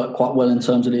find that it's worked quite well in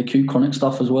terms of the acute chronic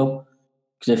stuff as well.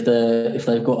 Because if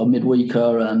they've got a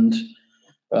midweeker and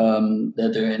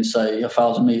they're doing, say,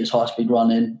 1,000 metres high-speed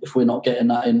running, if we're not getting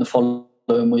that in the following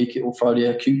week, it will throw the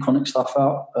acute chronic stuff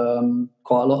out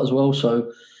quite a lot as well.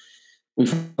 So we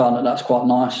found that that's quite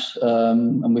nice,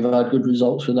 and we've had good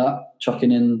results with that,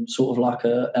 chucking in sort of like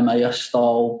a MAS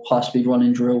style high-speed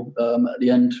running drill at the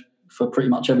end for pretty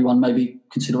much everyone, maybe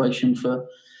consideration for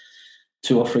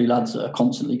 2 or 3 lads that are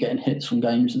constantly getting hits from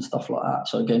games and stuff like that.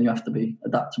 So again, you have to be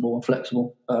adaptable and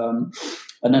flexible.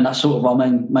 And then that's sort of our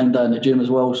main day in the gym as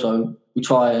well. So we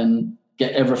try and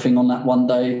get everything on that one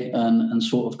day and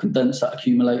sort of condense that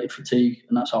accumulated fatigue.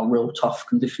 And that's our real tough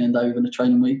conditioning day within the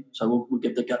training week. So we'll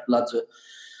give the lads a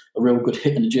real good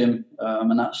hit in the gym.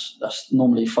 And that's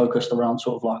normally focused around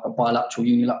sort of like a bilateral,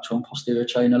 unilateral and posterior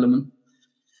chain element,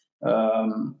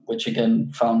 which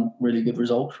again found really good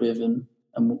results with, and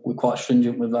we're quite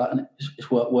stringent with that, and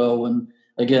it's worked well. And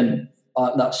again,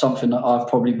 that's something that I've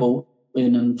probably brought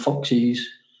in, and Foxy's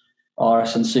our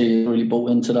S&C really bought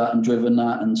into that and driven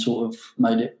that and sort of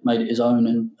made it his own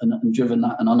and driven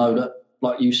that. And I know that,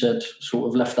 like you said, sort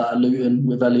of left that at Luton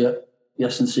with Elliot, the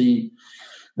S&C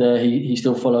there, he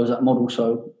still follows that model.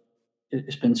 So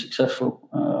it's been successful.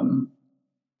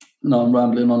 No, I'm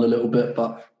rambling on a little bit,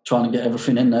 but trying to get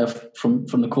everything in there from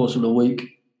the course of the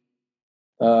week.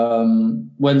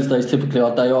 Wednesday's typically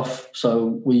our day off,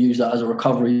 so we use that as a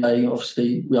recovery day.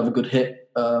 Obviously, we have a good hit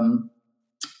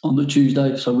on the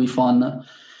Tuesday, so we find that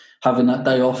having that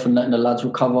day off and letting the lads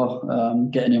recover,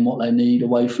 getting in what they need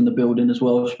away from the building as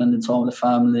well, spending time with the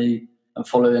family and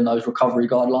following those recovery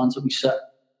guidelines that we set.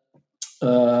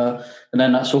 And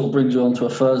then that sort of brings you on to a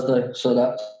Thursday. So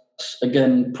that's,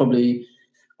 again, probably,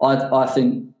 I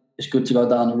think it's good to go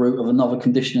down the route of another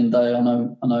conditioning day. I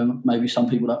know maybe some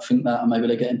people don't think that, and maybe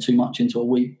they're getting too much into a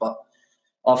week, but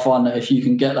I find that if you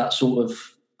can get that sort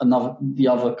of the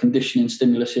other conditioning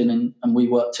stimulus in, and we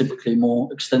work typically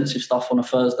more extensive stuff on a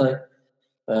Thursday.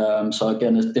 So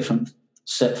again, there's different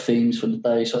set themes for the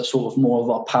day. So it's sort of more of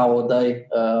our power day,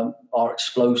 our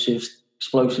explosive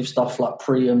stuff like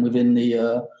pre and within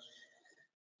the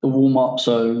warm up.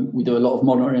 So we do a lot of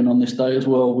monitoring on this day as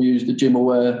well. We use the Gym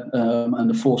Aware and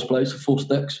the Force Plates, the Force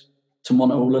Decks, to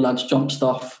monitor all the lads' jump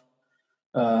stuff.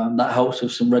 That helps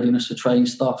with some readiness to train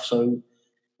stuff. So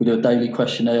we do a daily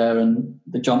questionnaire, and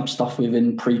the jump stuff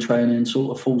within pre-training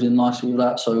sort of falls in nicely with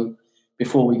that. So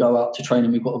before we go out to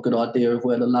training, we've got a good idea of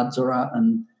where the lads are at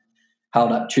and how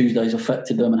that Tuesday's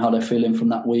affected them and how they're feeling from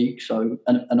that week. So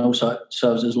and also it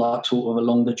serves as like sort of a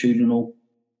longitudinal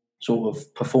sort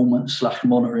of performance /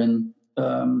 monitoring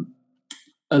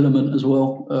element as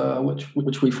well,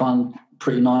 which we found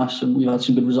pretty nice, and we've had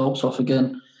some good results off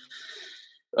again.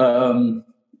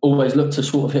 Always look to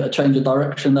sort of hit a change of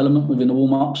direction element within the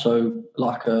warm-up, so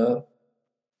like a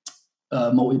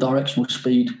multi-directional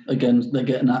speed. Again, they're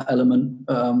getting that element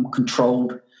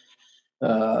controlled.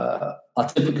 I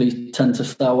typically tend to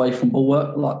stay away from ball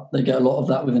work. Like, they get a lot of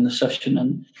that within the session,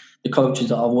 and the coaches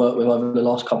that I've worked with over the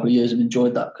last couple of years have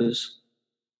enjoyed that, because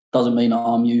it doesn't mean that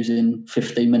I'm using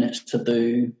 15 minutes to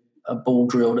do a ball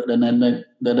drill that they're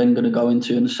then going to go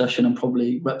into in the session and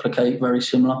probably replicate very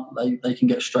similar. They can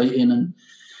get straight in and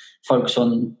focus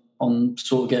on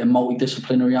sort of getting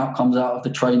multidisciplinary outcomes out of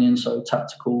the training, so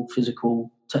tactical,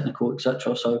 physical, technical,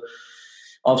 etc. So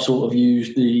I've sort of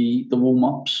used the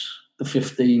warm-ups, the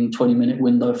 15-20 minute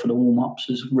window for the warm-ups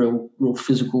as real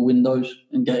physical windows,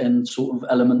 and getting sort of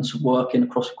elements of working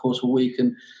across the course of a week.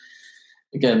 And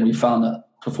again, we found that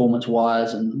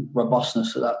performance-wise and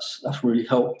robustness, so that's really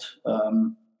helped.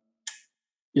 And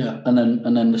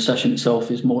then the session itself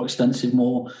is more extensive,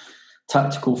 more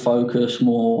tactical focus,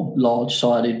 more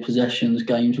large-sided possessions,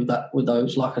 games with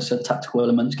those, like I said, tactical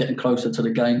elements, getting closer to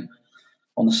the game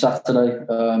on the Saturday.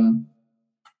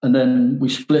 And then we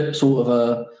split sort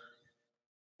of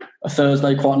a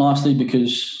Thursday quite nicely,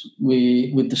 because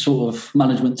we, with the sort of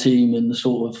management team and the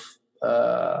sort of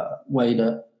way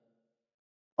that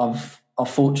I've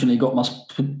fortunately got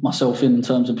myself in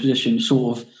terms of position,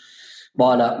 sort of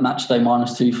by that match day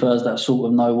 -2 Thursday, I sort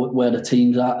of know where the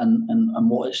team's at and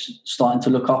what it's starting to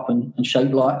look up and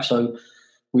shape like. So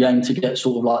we aim to get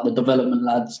sort of like the development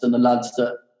lads and the lads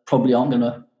that probably aren't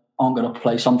gonna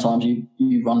play. Sometimes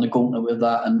you run the gauntlet with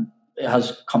that, and it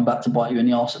has come back to bite you in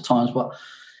the arse at times. But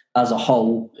as a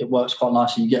whole, it works quite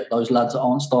nicely. You get those lads that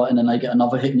aren't starting, and they get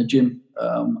another hit in the gym,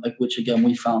 which again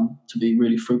we found to be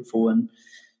really fruitful, and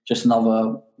just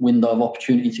another window of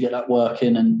opportunity to get that work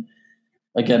in. And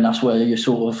again, that's where your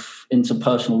sort of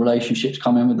interpersonal relationships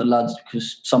come in with the lads,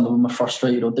 because some of them are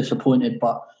frustrated or disappointed,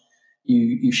 but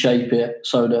you shape it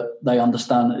so that they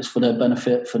understand that it's for their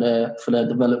benefit, for their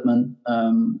development.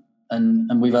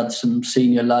 And we've had some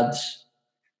senior lads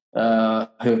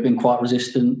who have been quite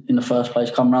resistant in the first place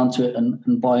come round to it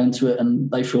and buy into it, and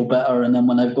they feel better. And then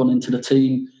when they've gone into the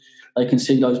team, they can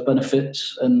see those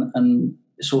benefits, and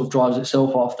it sort of drives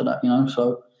itself after that,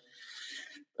 So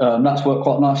that's worked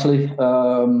quite nicely.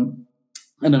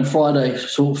 And then Friday,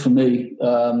 sort of for me,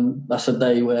 that's a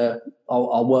day where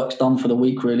our work's done for the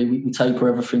week, really. We taper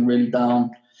everything really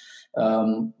down.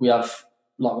 We have,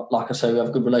 like I say, we have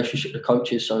a good relationship with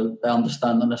coaches, so they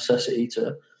understand the necessity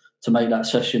to make that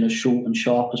session as short and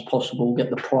sharp as possible, get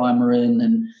the primer in,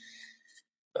 and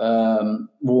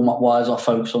warm-up wise, I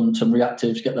focus on some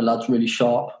reactives, get the lads really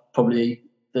sharp. Probably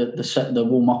the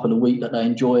warm-up of the week that they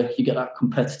enjoy, you get that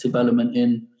competitive element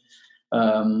in.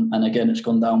 And again, it's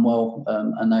gone down well,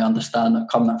 and they understand that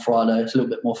come that Friday, it's a little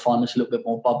bit more fun, it's a little bit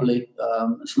more bubbly.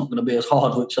 It's not going to be as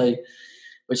hard, which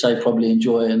they probably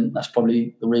enjoy, and that's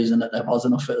probably the reason that they're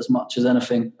buzzing off it as much as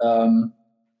anything.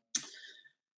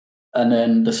 And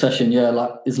then the session,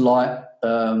 is light.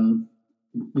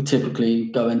 we typically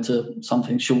go into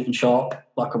something short and sharp,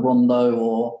 like a rondo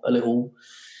or a little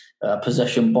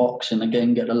possession box, and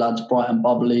again get the lads bright and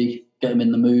bubbly, get them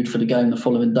in the mood for the game the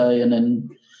following day, and then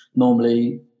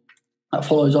normally that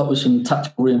follows up with some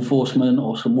tactical reinforcement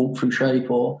or some walk-through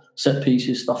shape or set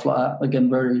pieces, stuff like that. Again,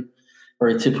 very,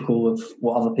 very typical of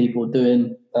what other people are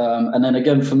doing. And then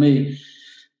again, for me,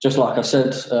 just like I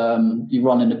said, you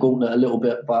run in the gauntlet a little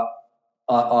bit, but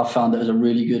I found it as a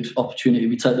really good opportunity.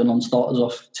 We take the non-starters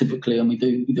off typically, and we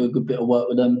do a good bit of work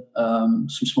with them. Some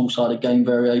small-sided game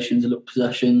variations, little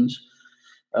possessions,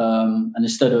 and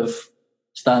instead of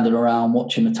standing around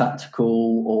watching the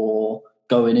tactical or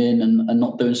going in and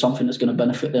not doing something that's going to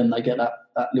benefit them, they get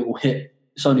that little hit.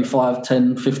 It's only 5,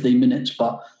 10, 15 minutes,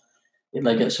 but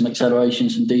they get some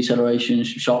accelerations, some decelerations,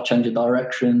 some sharp change of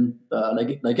direction.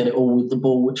 They get it all with the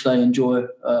ball, which they enjoy.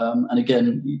 And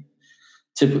again,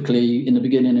 typically in the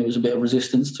beginning there was a bit of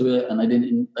resistance to it, and they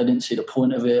didn't see the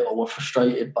point of it or were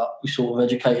frustrated. But we sort of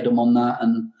educated them on that,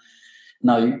 and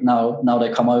now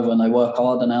they come over and they work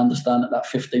hard, and they understand that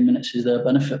 15 minutes is their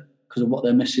benefit because of what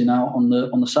they're missing out on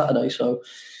the Saturday. So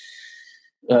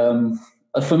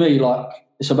for me, like,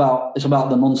 it's about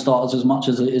the non-starters as much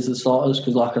as it is the starters,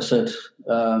 because like I said,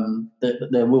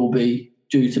 there will be,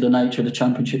 due to the nature of the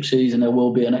championship season, there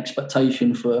will be an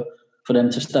expectation for them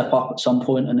to step up at some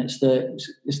point, and it's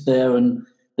there and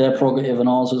their prerogative and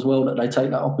ours as well that they take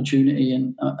that opportunity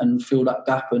and fill that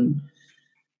gap and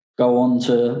go on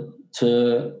to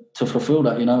fulfil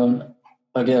that, And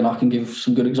again, I can give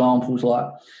some good examples, like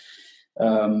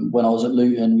when I was at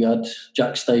Luton, we had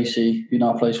Jack Stacey, who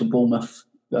now plays for Bournemouth.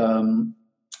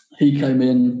 He came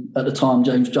in at the time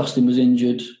James Justin was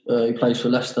injured. He plays for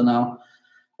Leicester now.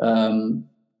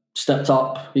 Stepped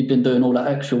up. He'd been doing all that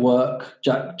extra work.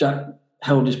 Jack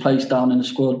held his place down in the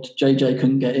squad. JJ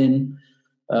couldn't get in.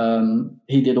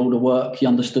 He did all the work. He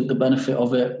understood the benefit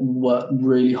of it. Worked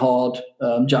really hard.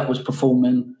 Jack was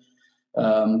performing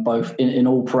both in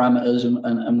all parameters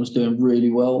and was doing really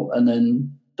well. And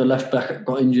then the left back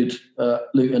got injured,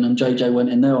 Luton, and JJ went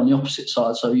in there on the opposite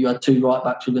side. So you had 2 right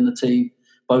backs within the team,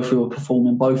 both who were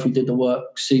performing, both who did the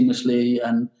work seamlessly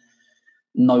and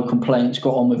no complaints,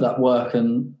 got on with that work,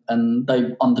 and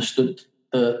they understood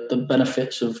the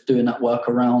benefits of doing that work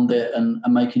around it and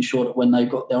making sure that when they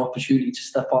got their opportunity to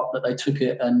step up, that they took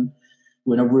it and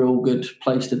were in a real good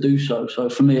place to do so. So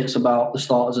for me, it's about the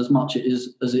starters as much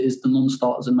as it is the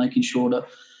non-starters, and making sure that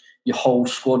your whole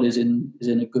squad is in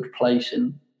a good place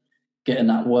and getting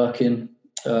that work in.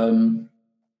 And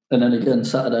then again,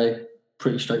 Saturday,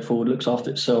 pretty straightforward, looks after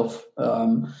itself.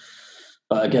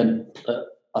 But again,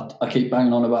 I keep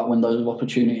banging on about windows of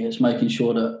opportunity. It's making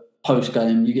sure that post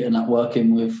game you're getting that work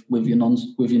in with your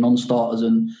non-starters,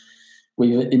 and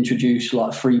we've introduced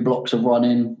like 3 blocks of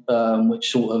running, which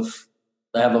sort of,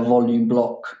 they have a volume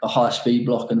block, a high speed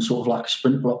block, and sort of like a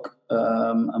sprint block.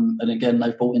 And again,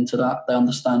 they've bought into that. They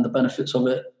understand the benefits of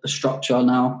it, the structure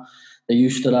now. They're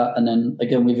used to that. And then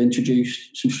again, we've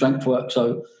introduced some strength work.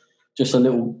 So just a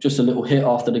little hit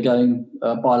after the game,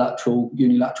 bilateral,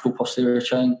 unilateral posterior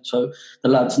chain. So the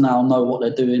lads now know what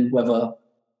they're doing, whether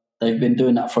they've been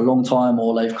doing that for a long time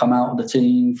or they've come out of the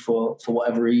team for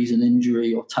whatever reason,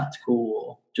 injury or tactical,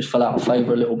 or just fell out of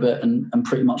favour a little bit, and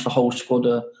pretty much the whole squad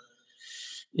are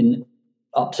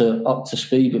up to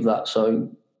speed with that. So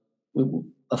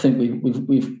I think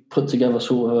we've put together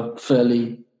sort of a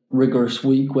fairly rigorous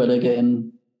week where they're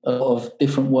getting a lot of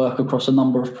different work across a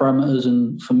number of parameters,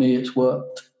 and for me it's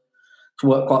worked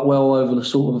quite well over the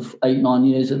sort of 8-9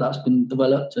 years that's been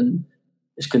developed, and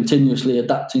it's continuously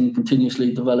adapting,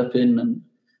 continuously developing, and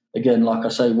again, like I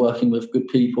say, working with good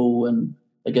people, and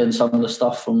again, some of the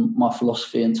stuff from my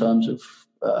philosophy in terms of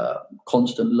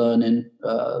constant learning,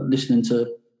 listening to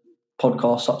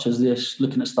podcasts such as this,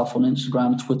 looking at stuff on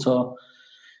Instagram, Twitter,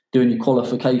 doing your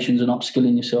qualifications and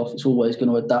upskilling yourself. It's always going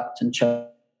to adapt and change.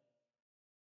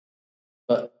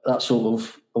 But that's sort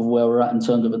of where we're at in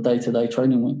terms of a day-to-day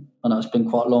training week. I know it's been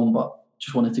quite long, but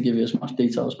just wanted to give you as much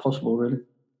detail as possible, really.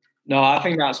 No, I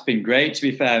think that's been great, to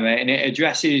be fair, mate. And it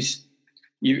addresses,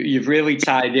 you've really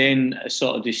tied in a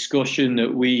sort of discussion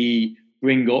that we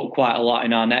bring up quite a lot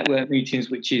in our network meetings,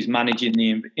 which is managing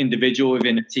the individual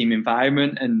within a team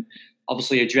environment. And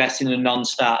obviously addressing the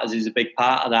non-starters is a big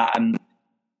part of that.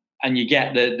 And you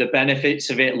get the benefits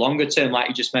of it longer term, like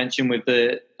you just mentioned with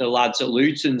the lads at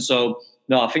Luton. So,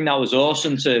 no, I think that was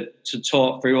awesome to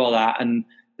talk through all that. And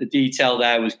the detail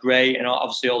there was great. And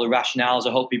obviously all the rationales,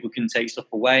 I hope people can take stuff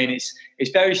away. And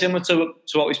it's very similar to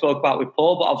what we spoke about with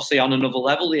Paul, but obviously on another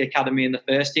level, the academy and the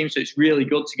first team. So it's really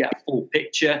good to get a full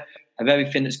picture of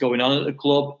everything that's going on at the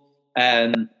club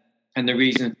and the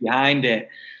reasons behind it.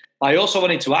 I also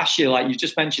wanted to ask you, like you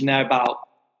just mentioned there about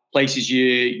places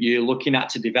you're looking at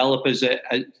to develop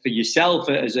for yourself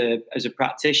as a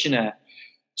practitioner.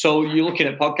 So you're looking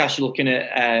at podcasts, you're looking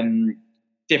at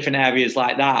different areas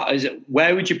like that.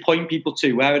 Where would you point people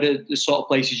to? Where are the sort of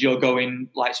places you're going,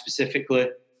 like specifically?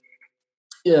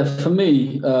 Yeah, for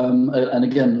me, and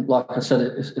again, like I said,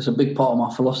 it's a big part of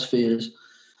my philosophy is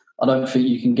I don't think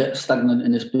you can get stagnant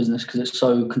in this business because it's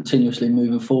so continuously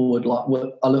moving forward. Like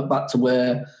I look back to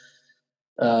where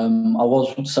I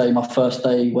was, say, my first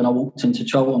day when I walked into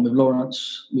Charlton with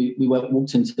Lawrence. We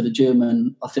walked into the gym,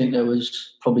 and I think there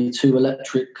was probably 2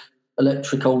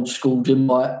 electric old school gym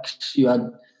bikes. You had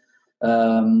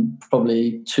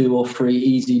probably 2 or 3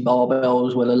 easy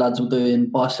barbells where the lads were doing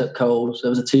bicep curls. There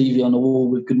was a TV on the wall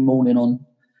with Good Morning on,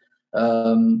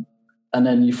 and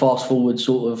then you fast forward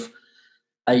sort of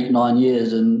 8-9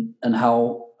 years, and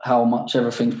how much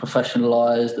everything's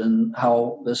professionalised, and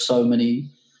how there's so many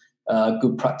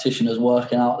good practitioners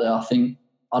working out there.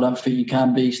 I don't think you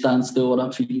can be standstill. I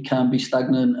don't think you can be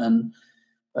stagnant and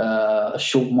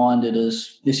short-minded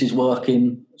as this is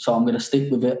working, so I'm going to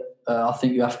stick with it. I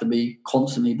think you have to be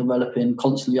constantly developing,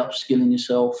 constantly upskilling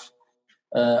yourself,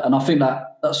 and I think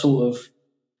that sort of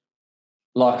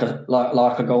like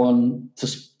I go on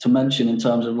to mention in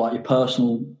terms of like your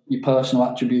personal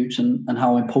attributes and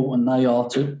how important they are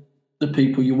to the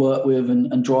people you work with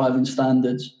and driving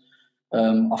standards.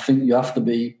 I think you have to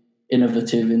be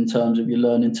innovative in terms of your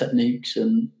learning techniques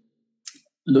and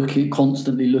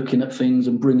constantly looking at things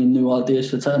and bringing new ideas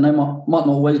to the table. And they might not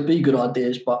always be good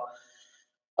ideas, but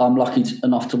I'm lucky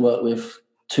enough to work with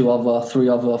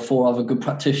 4 other good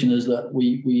practitioners that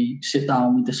we sit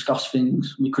down, we discuss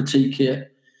things, we critique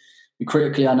it, we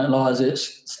critically analyse it,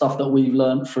 stuff that we've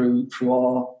learned through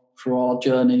our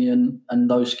journey and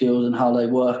those skills and how they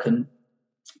work. And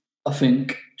I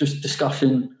think just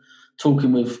discussion,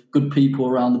 talking with good people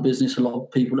around the business, a lot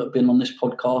of people that have been on this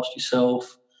podcast,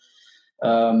 yourself,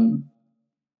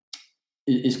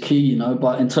 is key,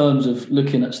 But in terms of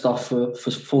looking at stuff for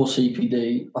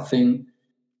CPD, I think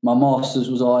my masters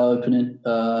was eye-opening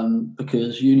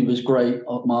because uni was great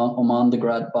on my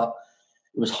undergrad, but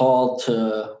it was hard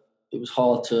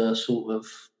to sort of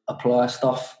apply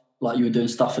stuff. Like you were doing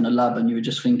stuff in a lab and you were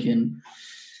just thinking,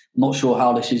 not sure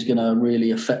how this is going to really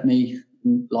affect me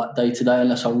like day to day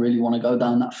unless I really want to go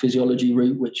down that physiology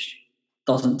route, which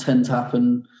doesn't tend to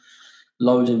happen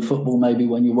loads in football. Maybe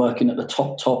when you're working at the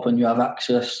top and you have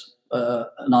access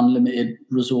an unlimited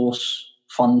resource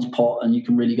funds pot and you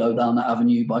can really go down that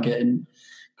avenue by getting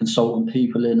consultant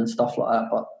people in and stuff like that.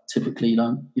 But typically you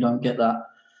don't get that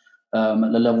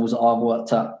at the levels that I've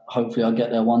worked at. Hopefully I'll get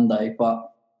there one day. But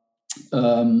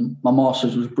my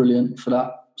masters was brilliant for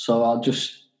that. So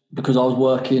because I was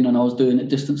working and I was doing it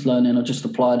distance learning, I just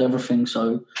applied everything.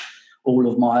 So all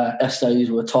of my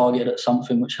essays were targeted at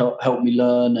something which helped me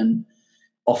learn, and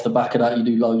off the back of that you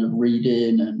do loads of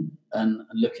reading and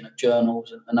looking at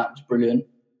journals, and that was brilliant.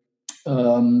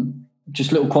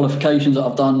 Just little qualifications that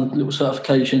I've done, little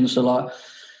certifications. So like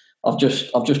I've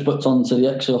just booked onto the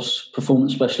Exos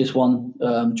Performance Specialist one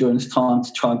during this time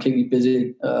to try and keep me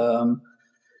busy.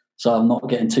 So I'm not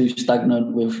getting too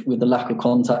stagnant with the lack of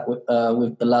contact with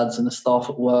the lads and the staff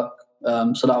at work.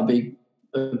 So that'll be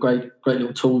a great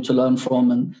little tool to learn from.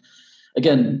 And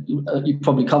again, you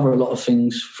probably cover a lot of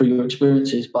things through your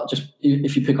experiences, but just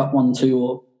if you pick up one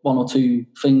or two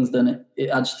things, then it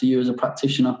adds to you as a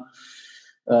practitioner.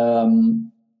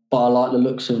 But I like the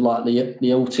looks of like the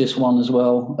Altius one as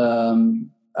well.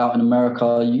 Out in America,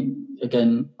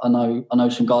 I know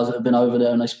some guys that have been over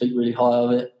there and they speak really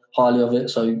highly of it.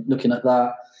 So looking at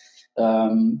that,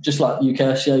 just like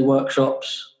UKSCA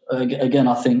workshops, again,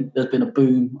 I think there's been a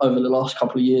boom over the last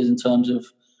couple of years in terms of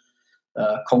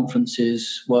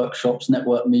conferences, workshops,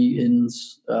 network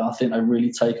meetings. I think they've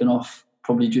really taken off,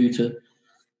 probably due to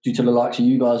the likes of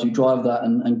you guys who drive that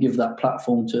and give that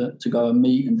platform to go and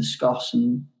meet and discuss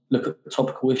and look at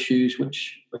topical issues,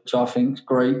 which I think is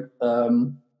great.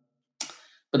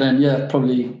 But then, yeah,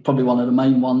 probably one of the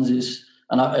main ones is,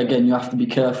 and again, you have to be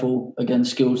careful, again,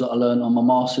 skills that I learned on my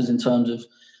masters in terms of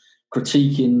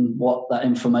critiquing what that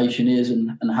information is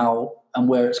and how and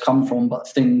where it's come from. But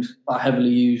things I heavily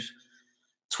use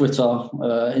Twitter,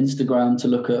 Instagram to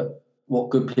look at what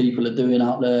good people are doing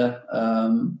out there.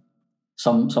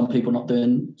 Some people not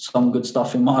doing some good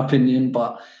stuff, in my opinion,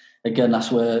 but again, that's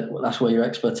where your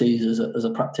expertise as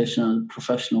a practitioner and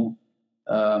professional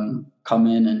come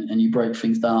in, and you break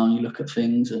things down, you look at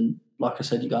things, and like I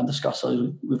said, you go and discuss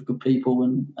those with good people,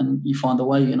 and you find a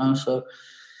way, So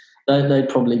they'd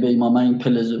probably be my main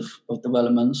pillars of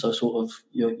development. So sort of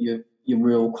your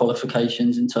real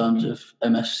qualifications in terms of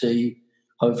MSc,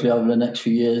 hopefully over the next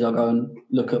few years I'll go and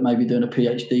look at maybe doing a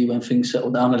PhD when things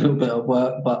settle down a little bit at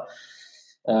work. But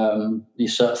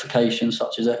these certifications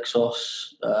such as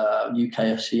EXOS,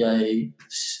 UKFCA,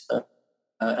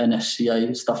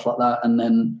 NSCA, stuff like that, and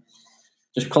then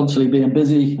just constantly being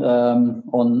busy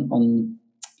on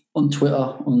Twitter,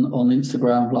 on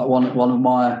Instagram. Like one of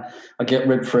my, I get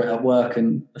ribbed for it at work,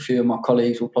 and a few of my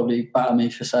colleagues will probably batter me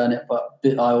for saying it, but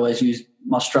I always use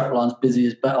my straplines, busy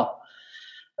is better,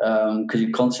 because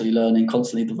you're constantly learning,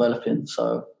 constantly developing.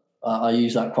 So I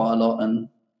use that quite a lot, and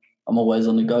I'm always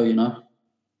on the go, you know.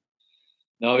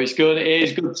 No, it's good. It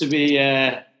is good to be.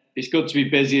 It's good to be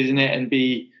busy, isn't it? And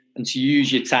to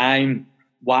use your time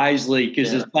wisely,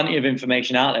 because there's plenty of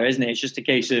information out there, isn't it? It's just a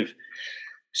case of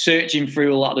searching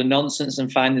through a lot of the nonsense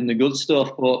and finding the good stuff.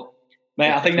 But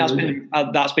mate, I think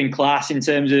that's been class in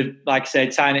terms of, like I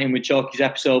said, tying it in with Chalky's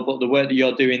episode. But the work that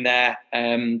you're doing there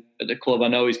at the club, I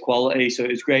know, is quality. So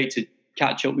it was great to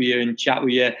catch up with you and chat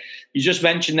with you. You just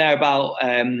mentioned there about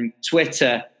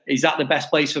Twitter. Is that the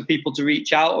best place for people to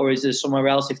reach out, or is there somewhere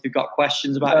else if they've got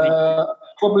questions about it?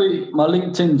 Probably my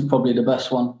LinkedIn's probably the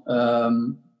best one.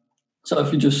 So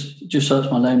if you just search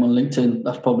my name on LinkedIn,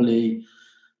 that's probably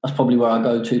where I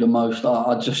go to the most.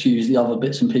 I just use the other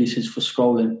bits and pieces for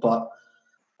scrolling, but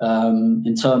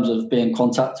in terms of being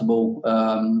contactable,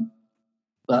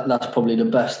 that's probably the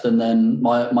best. And then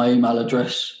my email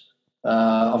address,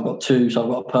 I've got two. So I've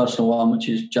got a personal one, which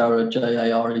is Jared,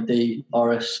 JARED,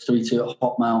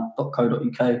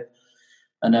 rs32@hotmail.co.uk.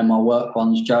 And then my work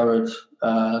one's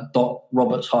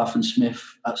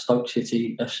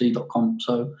jared.roberts-smith@stokecityfc.com.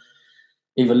 So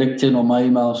either LinkedIn or my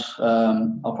emails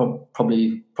are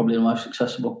probably the most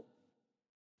accessible.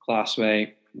 Class,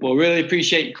 mate. Well, really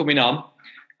appreciate you coming on.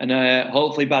 And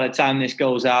hopefully by the time this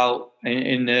goes out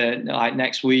in like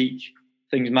next week,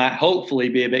 things might hopefully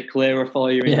be a bit clearer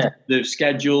for you in terms of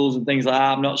schedules and things like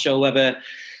that. I'm not sure whether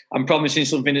I'm promising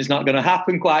something that's not going to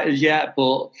happen quite as yet,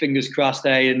 but fingers crossed,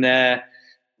 And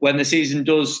when the season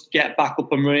does get back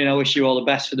up and running, I wish you all the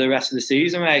best for the rest of the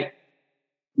season, mate.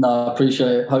 No, I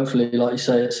appreciate it. Hopefully, like you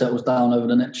say, it settles down over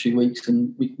the next few weeks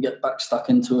and we can get back stuck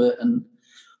into it and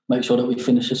make sure that we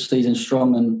finish the season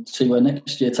strong and see where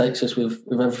next year takes us with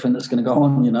everything that's going to go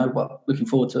on, you know, but looking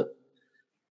forward to it.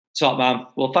 Top man.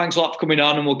 Well, thanks a lot for coming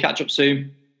on and we'll catch up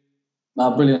soon.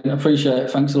 No, brilliant. Appreciate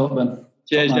it. Thanks a lot, Ben.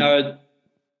 Cheers, Jared.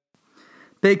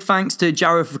 Big thanks to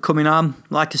Jared for coming on.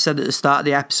 Like I said at the start of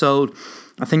the episode,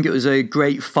 I think it was a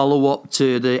great follow-up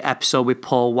to the episode with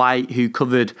Paul White, who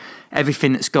covered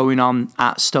everything that's going on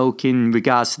at Stoke in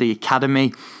regards to the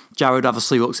academy. Jared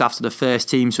obviously looks after the first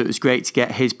team, so it was great to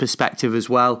get his perspective as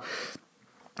well.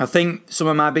 I think some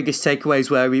of my biggest takeaways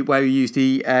where we used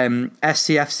the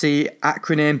SCFC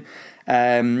acronym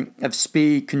of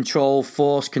speed, control,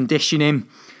 force, conditioning.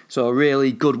 So a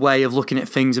really good way of looking at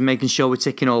things and making sure we're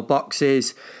ticking all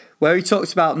boxes. Where he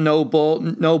talks about no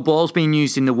balls being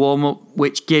used in the warm-up,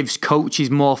 which gives coaches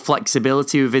more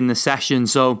flexibility within the session.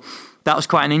 So that was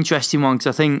quite an interesting one,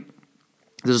 because I think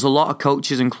there's a lot of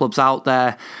coaches and clubs out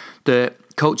there that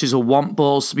coaches will want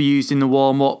balls to be used in the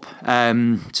warm-up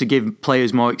to give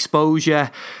players more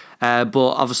exposure. But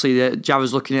obviously,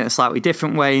 Jared's looking at it a slightly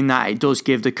different way in that it does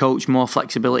give the coach more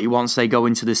flexibility once they go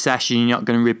into the session. You're not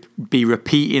going to be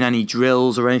repeating any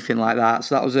drills or anything like that.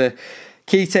 So that was a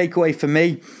key takeaway for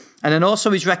me. And then also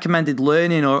his recommended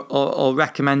learning or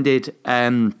recommended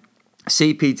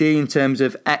CPD in terms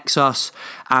of Exos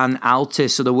and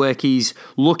Altis. So the work he's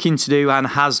looking to do and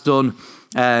has done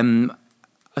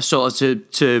sort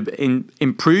of to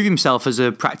improve himself as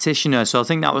a practitioner. So I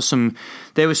think there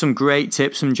were some great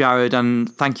tips from Jared, and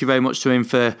thank you very much to him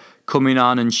for coming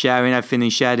on and sharing everything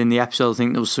he shared in the episode. I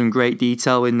think there was some great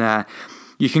detail in there.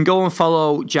 You can go and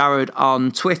follow Jared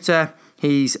on Twitter.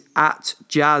 He's at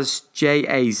Jazz,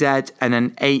 JAZ, and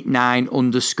then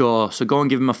 89_. So go and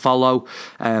give him a follow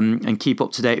and keep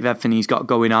up to date with everything he's got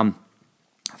going on.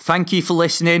 Thank you for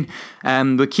listening.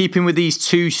 We're keeping with these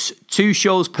two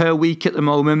shows per week at the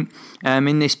moment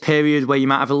in this period where you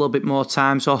might have a little bit more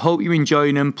time. So I hope you're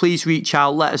enjoying them. Please reach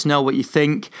out. Let us know what you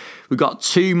think. We've got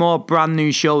 2 more brand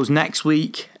new shows next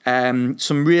week.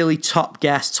 Some really top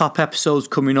guests, top episodes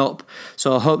coming up.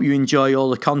 So I hope you enjoy all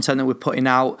the content that we're putting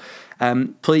out.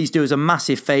 Please do us a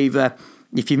massive favour.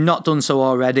 If you've not done so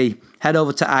already, head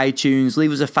over to iTunes,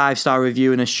 leave us a 5-star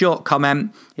review and a short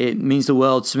comment. It means the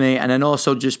world to me. And then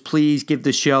also just please give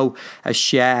the show a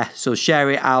share. So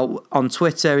share it out on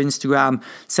Twitter, Instagram,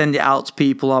 send it out to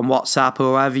people on WhatsApp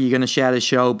or wherever you're going to share the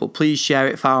show. But please share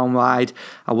it far and wide.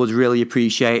 I would really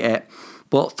appreciate it.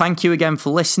 But thank you again for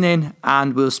listening,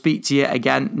 and we'll speak to you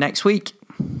again next week.